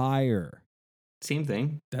retire? Same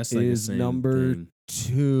thing. That's like the Is same number thing.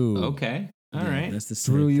 2. Okay. All Yeah, right. That's the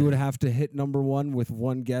same Drew, you thing. would have to hit number 1 with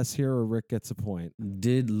one guess here, or Rick gets a point.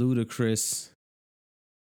 Did Ludacris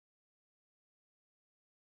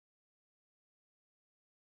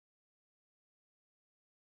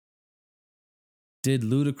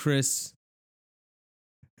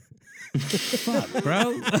fuck,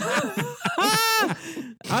 bro?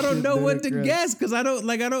 I don't know what to Ludacris. guess because I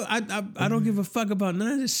don't give a fuck about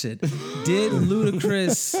none of this shit. Did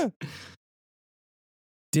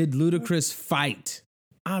Ludacris fight?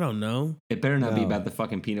 I don't know. It better not be No. about the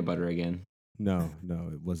fucking peanut butter again. No,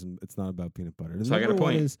 it wasn't. It's not about peanut butter. The So I got a number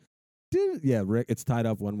one point. Is, Rick, it's tied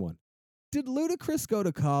up 1-1. Did Ludacris go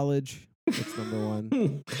to college? That's number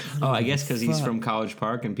 1. Oh, I guess because he's Fuck. from College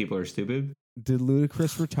Park and people are stupid. Did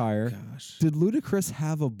Ludacris retire? Gosh. Did Ludacris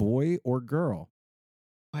have a boy or girl?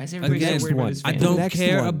 Why is everybody Again, so worried about his I family? don't Next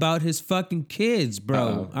care one. about his fucking kids,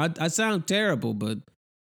 bro. Uh-oh. I sound terrible, but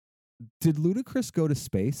Did Ludacris go to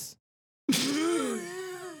space?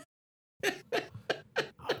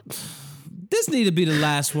 this need to be the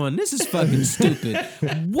last one. This is fucking stupid.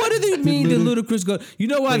 What do they mean did Ludacris go? You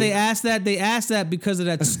know why they asked that? They asked that because of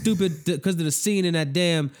that stupid, because of the scene in that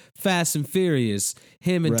damn Fast and Furious.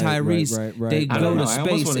 Him and Right, Tyrese, right. they I go don't to know. I almost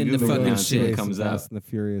space wanna in the Google it fucking now and see what shit. comes up. Fast and the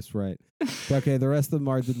Furious, right. Okay, the rest of them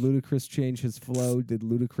are, did Ludacris change his flow? Did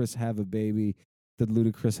Ludacris have a baby? Did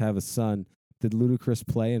Ludacris have a son? Did Ludacris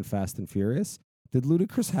play in Fast and Furious? Did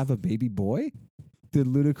Ludacris have a baby boy? Did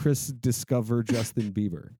Ludacris discover Justin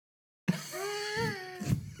Bieber?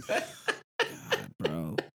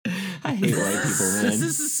 Bro. I hate white people, man.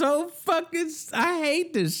 This is so fucking. I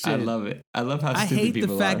hate this shit. I love it. I love how I stupid hate the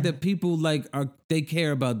people fact are. that people they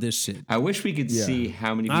care about this shit. I wish we could Yeah. see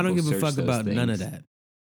how many people I don't give a search fuck those about none of things. that.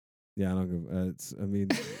 Yeah, I don't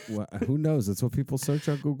give. Who knows? That's what people search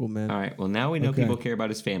on Google, man. All right. Well, now we know Okay. people care about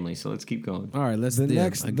his family, so let's keep going. All right, let's The yeah,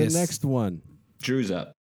 next, I the guess. next one. Drew's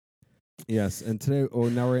up. Yes, and today,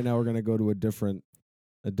 right now, we're gonna go to a different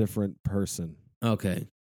person. Okay.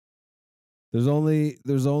 There's only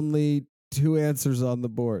 2 answers on the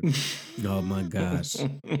board. Oh my gosh.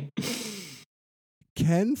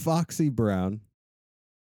 Ken Foxy Brown.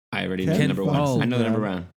 I already Ken know number one. Fox. I know the number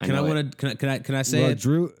one. Can I say Well, it?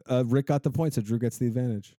 Drew, Rick got the point, so Drew gets the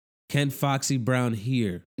advantage. Ken Foxy Brown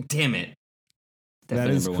here. Damn it. That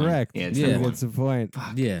Definitely is number one. correct. Yeah, it's Yeah. Drew number one. gets a point.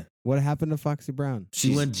 Fuck. Yeah. What happened to Foxy Brown?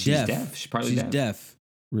 She went she's deaf. deaf. She's partly She's deaf. deaf.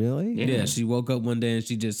 Really? Yeah. Yeah. She woke up one day and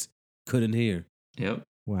she just couldn't hear. Yep.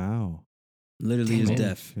 Wow. Literally Damn is it.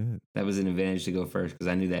 deaf. Shit. That was an advantage to go first because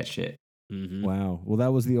I knew that shit. Mhm. Wow. Well,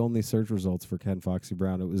 that was the only search results for Ken Foxy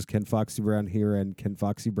Brown. It was Ken Foxy Brown here and Ken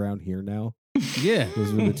Foxy Brown here now. Yeah.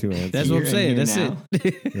 Those were the 2 answers. That's what I'm Here saying. and That's here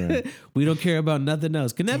it. We don't care about nothing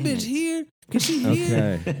else. Can that Damn bitch it. hear? Can she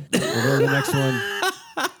hear? Okay. We'll go to the next one.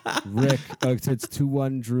 Rick, it's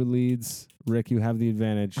 2-1. Drew leads. Rick, you have the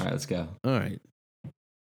advantage. All right, let's go. All right.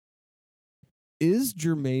 Is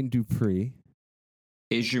Jermaine Dupri?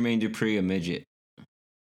 Is Jermaine Dupri a midget?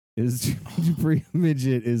 Is Jermaine Dupri a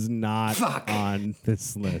midget? Is not Fuck. on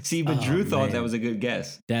this list. See, but Oh, Drew thought man. that was a good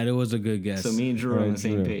guess. That it was a good guess. So me and Drew are on Right, the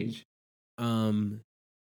same Drew. page.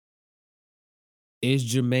 Is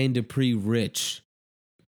Jermaine Dupri rich?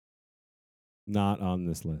 Not on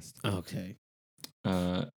this list. Okay.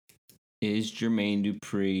 Is Jermaine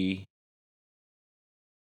Dupri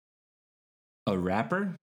a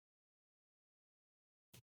rapper?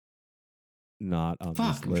 Not on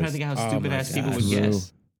Fuck, this I'm list. trying to think how Oh stupid my ass people gosh. would Drew.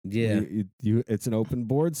 guess. Yeah. It's an open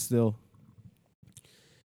board still.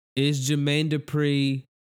 Is Jermaine Dupri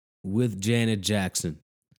with Janet Jackson?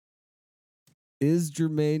 Is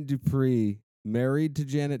Jermaine Dupri married to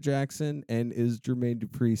Janet Jackson? And is Jermaine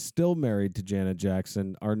Dupri still married to Janet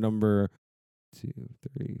Jackson? Our number 2,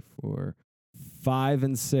 3, 4, 5,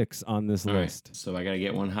 and 6 on this All right, list. so I got to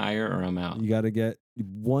get one higher or I'm out. You got to get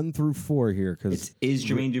 1 through 4 here because Is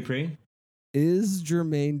Jermaine Dupri? is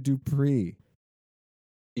Jermaine Dupri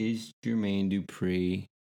Is Jermaine Dupri?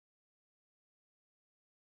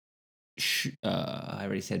 I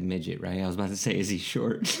already said midget, right? I was about to say, is he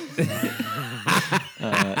short? Is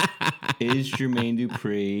Jermaine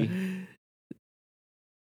Dupri?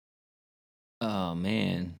 Oh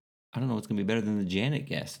man, I don't know what's gonna be better than the Janet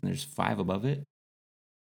guess. And there's 5 above it.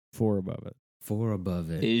 4 above it? 4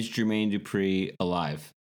 above it. Is Jermaine Dupri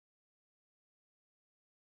alive?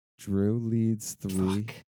 Drew leads 3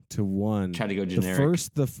 Fuck. to 1. Try to go generic.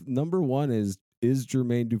 Number 1 is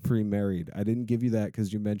Jermaine Dupri married? I didn't give you that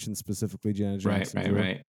because you mentioned specifically Janet Jackson. Drew.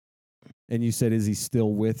 Right. And you said, is he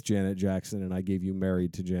still with Janet Jackson? And I gave you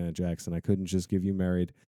married to Janet Jackson. I couldn't just give you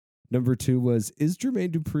married. Number 2 was, is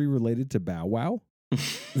Jermaine Dupri related to Bow Wow?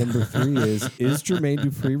 Number 3 is Jermaine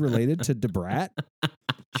Dupri related to Debrat?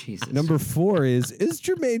 Jesus. Number 4 is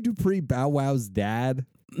Jermaine Dupri Bow Wow's dad?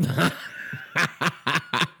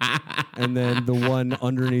 And then the one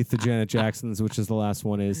underneath the Janet Jacksons, which is the last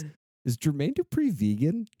one, is Jermaine Dupri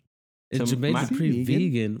vegan? Is So Jermaine my- Dupri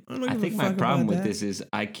vegan? don't I give a think my fuck problem about with that. this is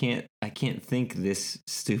I can't think this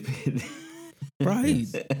stupid. Right.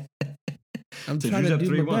 I'm So trying Drew's to up do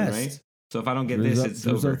 3-1, my best. right? So if I don't get Drew's this, up, it's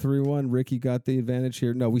Drew's over. up 3-1. Ricky got the advantage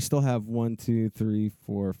here. No, we still have 1, 2, 3,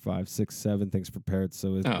 4, 5, 6, 7 things prepared.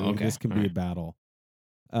 So okay. this can All be a right. battle.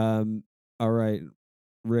 All right,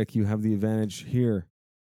 Rick, you have the advantage here.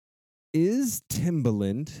 Is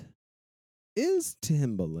Timbaland Is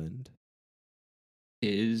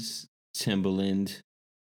Timbaland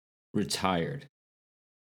retired?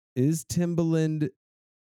 Is Timbaland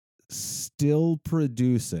still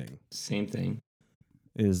producing? Same thing.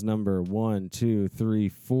 Is number 1, 2, 3,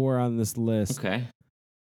 4 on this list. Okay.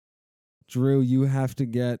 Drew, you have to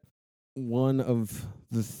get one of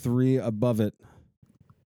the 3 above it.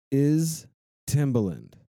 Is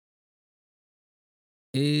Timbaland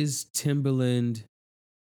Is Timbaland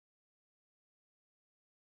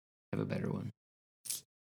I have a better one.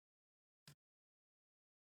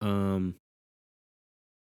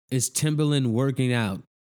 is Timbaland working out?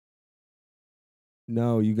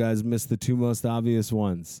 No, you guys missed the 2 most obvious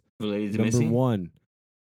ones. Related to Number Missy? 1,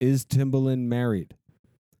 is Timbaland married?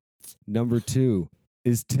 Number 2,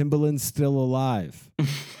 is Timbaland still alive?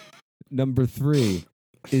 Number 3,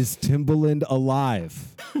 is Timbaland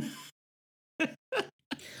alive?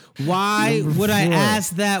 Why Number would I 4.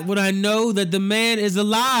 ask that when I know that the man is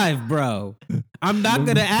alive, bro? I'm not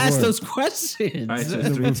Number gonna ask 4. those questions. All right, so it's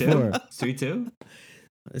Number 3-2. 4.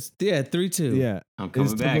 It's 3-2. Yeah, 3-2. Yeah. I'm Is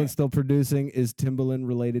coming back. Timbaland still producing? Is Timbaland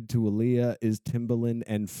related to Aaliyah? Is Timbaland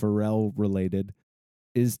and Pharrell related?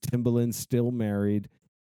 Is Timbaland still married?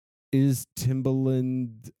 Is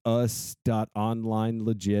Timbaland us.online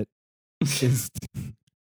legit? Is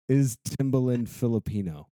Timbaland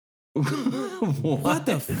Filipino? What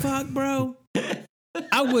the fuck, bro?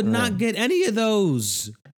 I would not get any of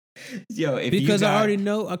those Yo, if because you I got, already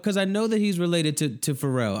know. Because I know that he's related to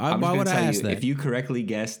Pharrell. Why would I ask that? If you correctly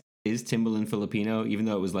guessed is Timbaland Filipino, even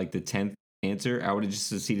though it was like the 10th answer, I would have just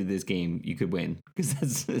succeeded this game. You could win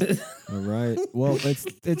because that's All right. Well, it's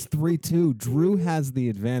 3-2. Drew has the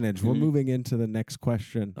advantage. We're Mhm. moving into the next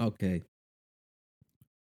question. Okay.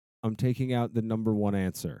 I'm taking out the number 1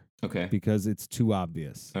 answer okay. because it's too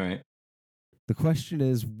obvious. All right. The question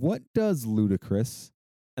is, what does ludicrous?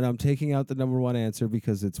 And I'm taking out the number 1 answer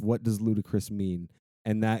because it's what does ludicrous mean?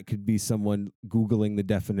 And that could be someone Googling the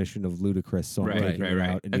definition of ludicrous. So I'm Right, taking right, it right.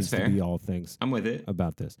 out. It That's needs fair. to be all things I'm with it.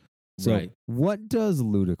 about this. So Right. what does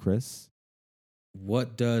ludicrous?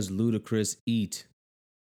 What does Ludacris eat?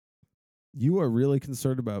 You are really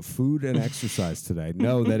concerned about food and exercise today.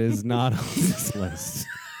 No, that is not on this list.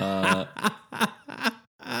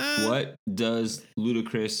 What does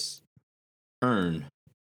Ludacris earn?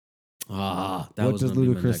 That What was does gonna be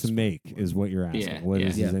my ludicrous next make one. is what you're asking. Yeah, What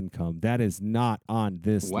is yeah. his income? That is not on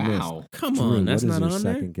this list. Wow. Come Drew, on, that's what is not your on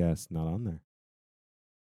there. second guess? Not on there.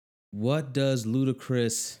 What does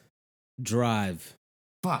Ludacris drive?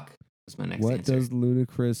 Fuck. That's my next What answer. does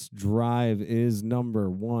ludicrous drive is number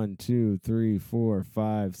 1, 2, 3, 4,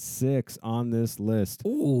 5, 6 on this list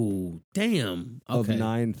Ooh, damn. of Okay.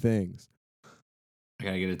 9 things. I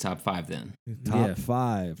gotta get a top 5 then. Top Yeah.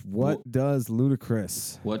 5. What does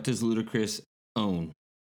ludicrous? What does Ludacris own?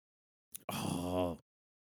 Oh,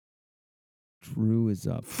 Drew is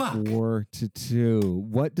up Fuck. 4-2.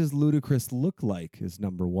 What does Ludacris look like is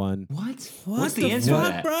number one. What? What What's the the answer fuck, to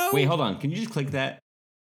that? bro? Wait, hold on. Can you just click that?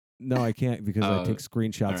 No, I can't because I Oh, take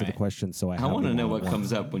screenshots of the alright. question. So I want to them know all what at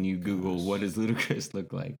comes once. up when you Google what does Ludacris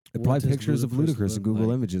look like. It What probably does pictures of Ludacris Ludacris look in Google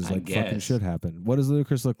like? Images I like fucking guess. should happen. What does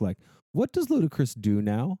Ludacris look like? What does Ludacris do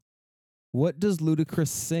now? What does Ludacris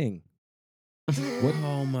sing?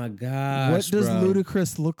 Oh my gosh. What does bro.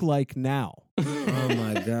 Ludacris look like now? Oh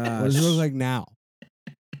my gosh. What does he look like now?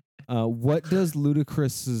 What does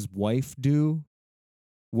Ludacris's wife do?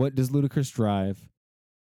 What does Ludacris drive?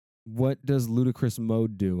 What does Ludacris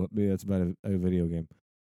mode do? Maybe that's about a video game.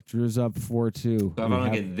 Drew's up 4-2. So if I We don't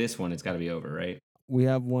have- get this one, it's got to be over, right? We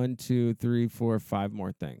have 1, 2, 3, 4, 5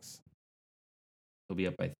 more things. It'll be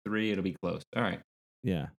up by 3. It'll be close. All right.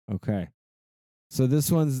 Yeah. Okay. So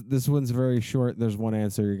this one's very short. There's one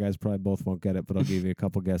answer. You guys probably both won't get it, but I'll give you a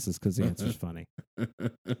couple guesses because the answer's funny.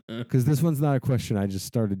 Because this one's not a question. I just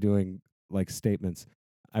started doing like statements.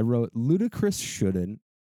 I wrote Ludacris shouldn't.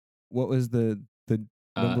 What was the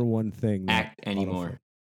number one thing? that Act anymore. autofilled?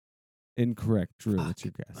 Incorrect. Drew, Fuck. what's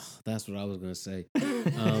your guess? That's what I was gonna say.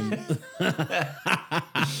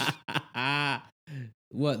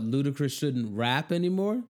 What? Ludacris shouldn't rap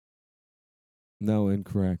anymore? No,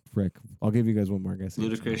 incorrect. Rick, I'll give you guys one more guess.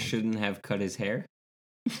 Ludacris shouldn't have cut his hair.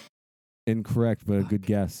 Incorrect, but a good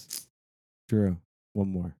guess. Drew, one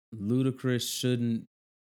more. Ludacris shouldn't.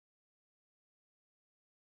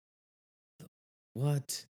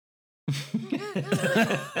 What?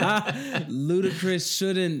 Ludacris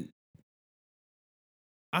shouldn't.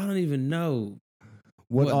 I don't even know.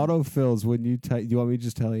 What What? autofills when you type? You want me to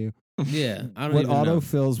just tell you? Yeah, I don't What even know.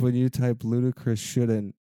 autofills when you type Ludacris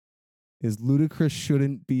shouldn't is Ludacris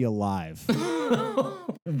shouldn't be alive.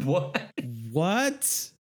 What?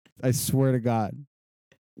 What? I swear to God.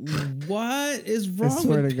 What is wrong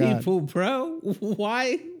swear with to God. people, bro?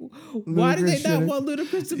 Why? Why do they Ludacris not shouldn't- want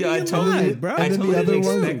Ludacris to Yeah, I be totally- alive, bro? I And then totally the other didn't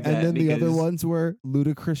ones, expect and that then the other because- ones were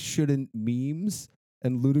Ludacris shouldn't memes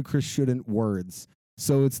and Ludacris shouldn't words.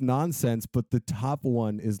 So it's nonsense, but the top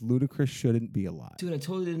one is Ludacris shouldn't be alive. Dude, I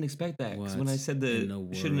totally didn't expect that. Because when I What said in the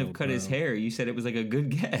the shouldn't have world, cut his bro? hair, you said it was like a good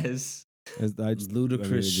guess. Ludacris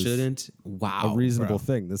it was shouldn't. Wow, a reasonable bro.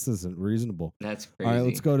 thing. This isn't reasonable. That's crazy. All right,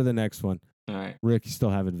 let's go to the next one. All right. Rick, you still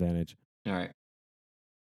have advantage. All right.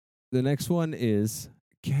 The next one is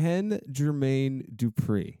can Jermaine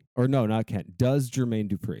Dupri, or no, not Ken, does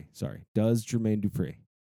Jermaine Dupri, sorry, does Jermaine Dupri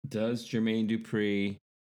Does Jermaine Dupri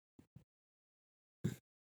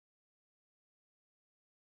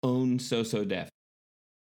own So So Def?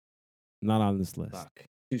 not on this list. Fuck.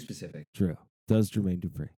 Too specific. Drew, does Jermaine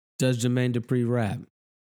Dupri Does Jermaine Dupri rap?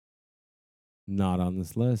 not on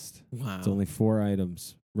this list? Wow. It's only 4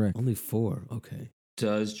 items. Rick, Only 4. Okay.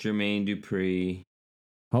 Does Jermaine Dupri?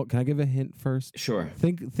 can I give a hint first? Sure.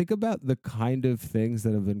 Think about the kind of things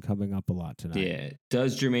that have been coming up a lot tonight. Yeah.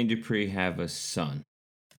 Does Jermaine Dupri have a son?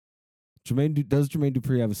 Does Jermaine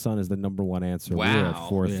Dupri have a son is the number one answer. We're at Wow.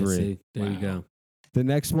 4-3. Yeah, see, there you Wow. go. The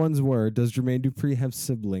next ones were does Jermaine Dupri have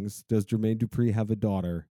siblings? Does Jermaine Dupri have a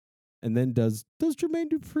daughter? And then does Jermaine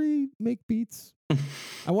Dupri make beats?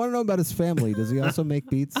 I want to know about his family. Does he also make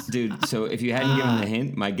beats? Dude, so if you hadn't given the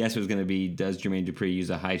hint, my guess was going to be does Jermaine Dupri use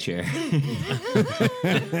a high chair?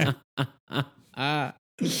 Ah.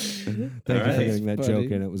 Thank you for right. getting that Funny.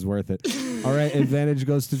 joke in. It was worth it. All right, advantage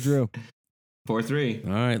goes to Drew. 4-3.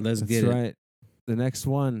 All right, let's That's get it. right. The next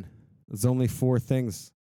one, there's only 4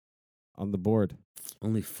 things on the board.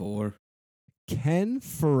 Only 4. Ken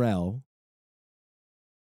Farrell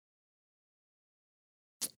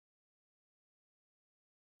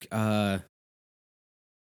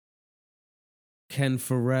Ken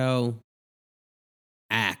Farrell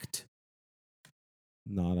act.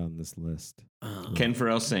 not on this list. Ken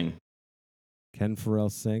Farrell sing. Ken Farrell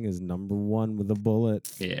sing is number 1 with a bullet.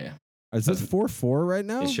 Yeah. Is this 4-4 right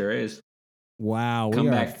now? It sure is. Wow, Come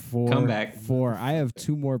we back. are 4. Come back. 4. I have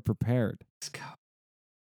 2 more prepared. Let's go.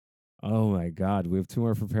 Oh my God, we have 2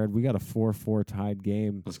 more prepared. We got a 4-4 tied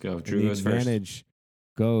game. Let's go. And Drew the goes first. advantage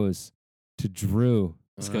goes to Drew.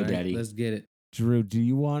 Let's All go, right, Daddy. Let's get it. Drew, do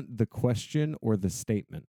you want the question or the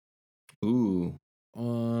statement? Ooh.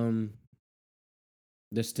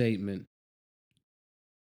 The statement.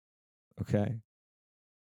 Okay.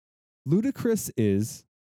 Ludacris is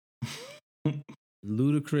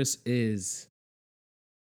Ludacris is.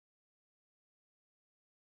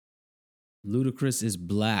 Ludacris is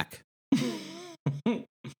black.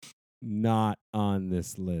 not on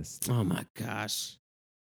this list. Oh my gosh.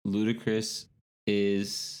 Ludacris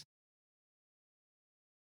is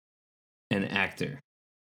an actor.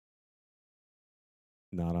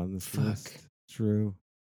 Not on this Fuck. list. Drew.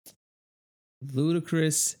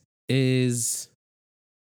 Ludacris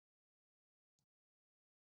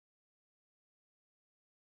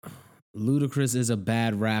is a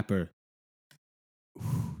bad rapper.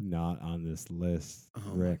 Not on this list, Oh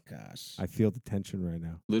Rick. my gosh. I feel the tension right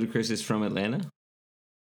now. Ludacris is from Atlanta.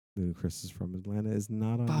 Ludacris is from Atlanta is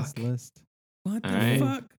not on Fuck. this list. What the All right.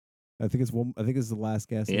 fuck? I think it's one. I think it's the last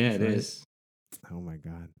guess. Yeah, it is. Oh my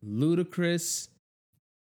god. Ludacris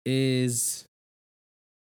is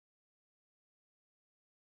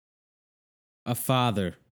a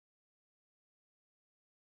father.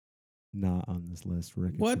 Not on this list,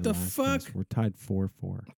 Rick. It's What your the last fuck? guess. We're tied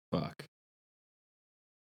 4-4. Fuck.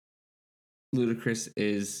 Ludacris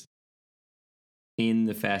is in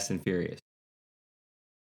the Fast and Furious.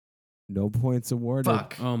 No points awarded.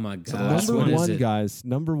 Fuck. Oh my So gosh. last Number What is one, it? guys.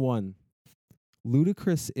 Number one.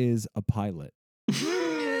 Ludacris is a pilot.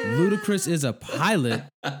 Ludacris is a pilot.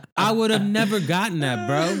 I would have never gotten that,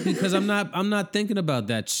 bro, because I'm not thinking about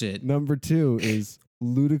that shit. Number two is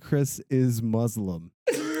Ludacris is Muslim.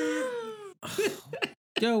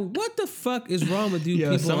 Yo, what the fuck is wrong with you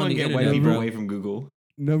Yo, people on someone the get internet, white people bro? away from Google.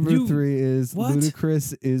 Number You- three is what?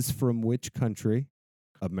 Ludacris is from which country?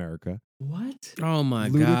 America. What? Oh my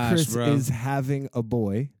Ludacris gosh, bro. is having a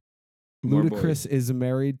boy. More Ludacris is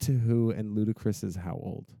married to who? And Ludacris is how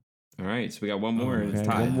old? All right, so we got one more and Okay, it's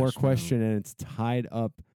tied. one more Gosh, bro. question and it's tied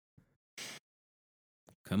up.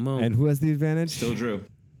 Come on. And who has the advantage? Still Drew.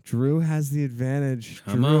 Drew has the advantage.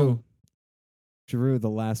 Come Drew. on. Drew, the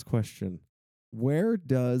last question. Where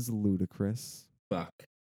does Ludacris? Fuck.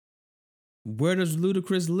 Where does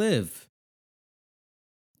Ludacris live?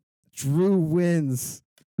 Drew wins.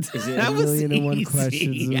 Is it? That was 1,000,001 easy.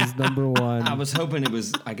 questions. It was number one. I was hoping it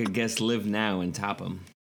was. I could guess Live Now and top him.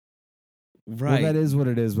 Right. Well, that is what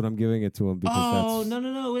it is, but I'm giving it to him because that's.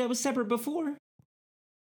 no! That was separate before.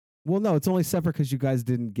 Well, no, it's only separate because you guys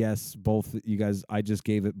didn't guess both. You guys, I just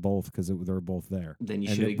gave it both because they were both there. Then you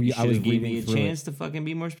And should it- we- I have was given me reading a through it. chance to fucking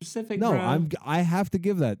be more specific. No, bro. I have to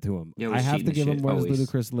give that to him. Yeah, we're I have to cheating give and him shit, where always. does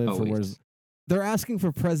Ludacris live for Always. where's. They're asking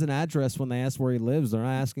for present address when they ask where he lives. They're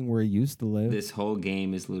not asking where he used to live. This whole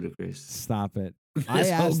game is ludicrous. Stop it. This I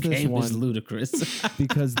whole asked this game is one ludicrous.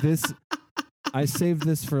 because this. I saved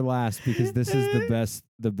this for last because this is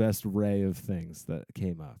the best ray of things that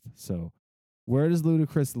came up. So, where does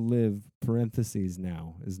Ludacris live? Parentheses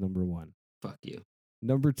now is number one. Fuck you.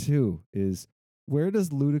 Number two is where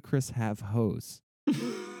does Ludacris have hoes?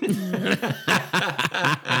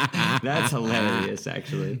 That's hilarious,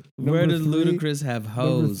 actually. Where Number does three- Ludacris have Number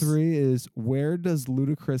hoes? three is where does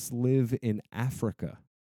Ludacris live in Africa?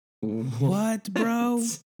 What, bro?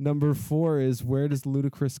 Number four is where does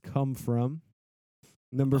Ludacris come from?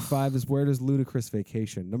 Number five is where does Ludacris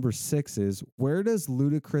vacation? Number six is where does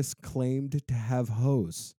Ludacris claimed to have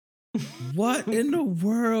hoes? What in the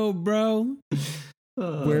world, bro?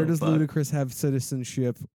 Where does fuck. Ludacris have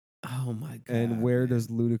citizenship? Oh my god. And where does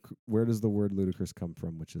the word ludicrous come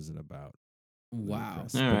from, which isn't about Wow.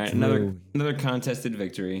 ludicrous. All But right, Drew, another contested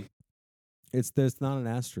victory. there's not an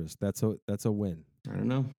asterisk. That's a win. I don't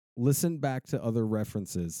know. Listen back to other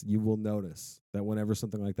references. You will notice that whenever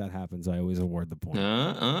something like that happens, I always award the point.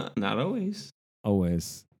 Not always.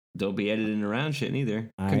 Always. Don't be editing around shit neither.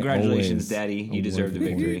 I Congratulations, always Daddy. You award deserve the the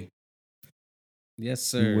point. victory. Yes,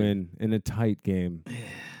 sir. You win in a tight game.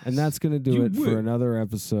 And that's going to do You it for win. another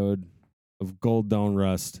episode of Gold Don't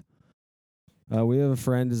Rust. We have a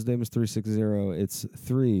friend. His name is 360. It's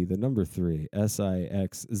 3, the number 3,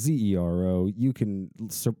 SIXZERO. You can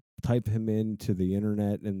type him into the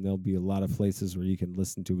internet, and there'll be a lot of places where you can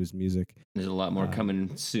listen to his music. There's a lot more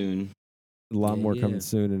coming soon. A lot Yeah, more yeah. coming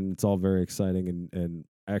soon, and it's all very exciting and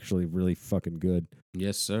actually really fucking good.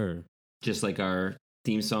 Yes, sir. Just like our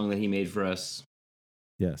theme song that he made for us.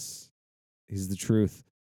 Yes, he's the truth.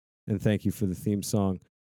 And thank you for the theme song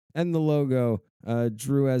and the logo.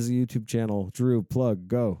 Drew has a YouTube channel. Drew, plug,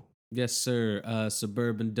 go. Yes, sir.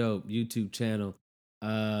 Suburban Dope YouTube channel.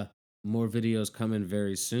 More videos coming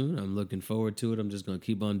very soon. I'm looking forward to it. I'm just gonna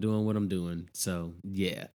keep on doing what I'm doing. So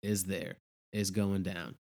yeah, it's there. It's going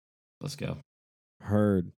down. Let's go.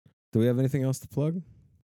 Heard. Do we have anything else to plug?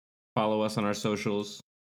 Follow us on our socials.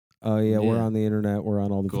 Oh yeah, we're Yeah. on the internet. We're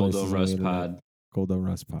on all the Gold places. Don't on the Rust internet. Pod. Gold Don't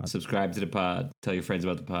Rust Pod. Subscribe to the pod. Tell your friends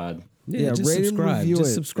about the pod. Yeah, just rate and subscribe. review Just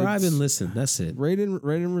it. subscribe It's- and listen. That's it. Rate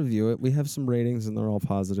and review it. We have some ratings and they're all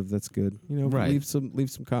positive. That's good. You know, Right. leave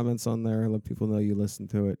some comments on there. Let people know you listen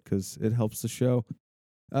to it because it helps the show.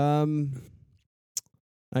 I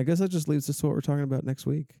guess that just leads us to what we're talking about next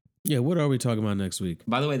week. Yeah, what are we talking about next week?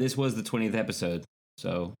 By the way, this was the 20th episode.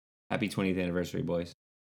 So happy 20th anniversary, boys.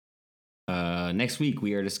 Next week,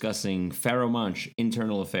 we are discussing Pharaoh Monch,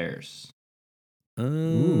 Internal Affairs.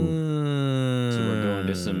 so we're going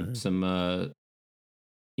to some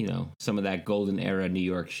you know, some of that golden era New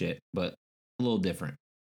York shit, but a little different.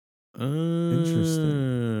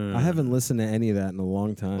 Interesting. I haven't listened to any of that in a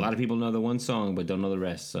long time. A lot of people know the one song, but don't know the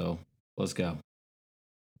rest. So let's go.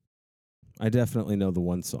 I definitely know the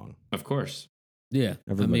one song. Of course. Yeah,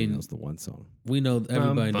 Everybody knows the one song. We know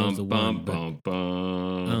everybody knows the one, but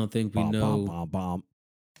bum. I don't think we know.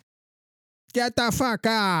 Get the fuck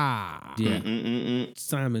out! Yeah,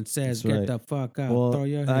 Simon says, That's "Get right. the fuck out! Well, Throw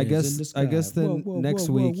your hands I in the guess sky." then Whoa, next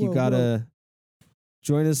whoa, week whoa, you gotta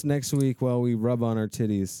join us next week while we rub on our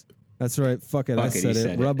titties. That's right. Fuck it. I said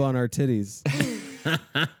it. Rub on our titties.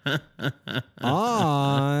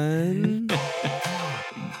 On. Good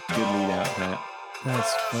lead out, Pat.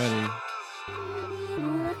 That's funny.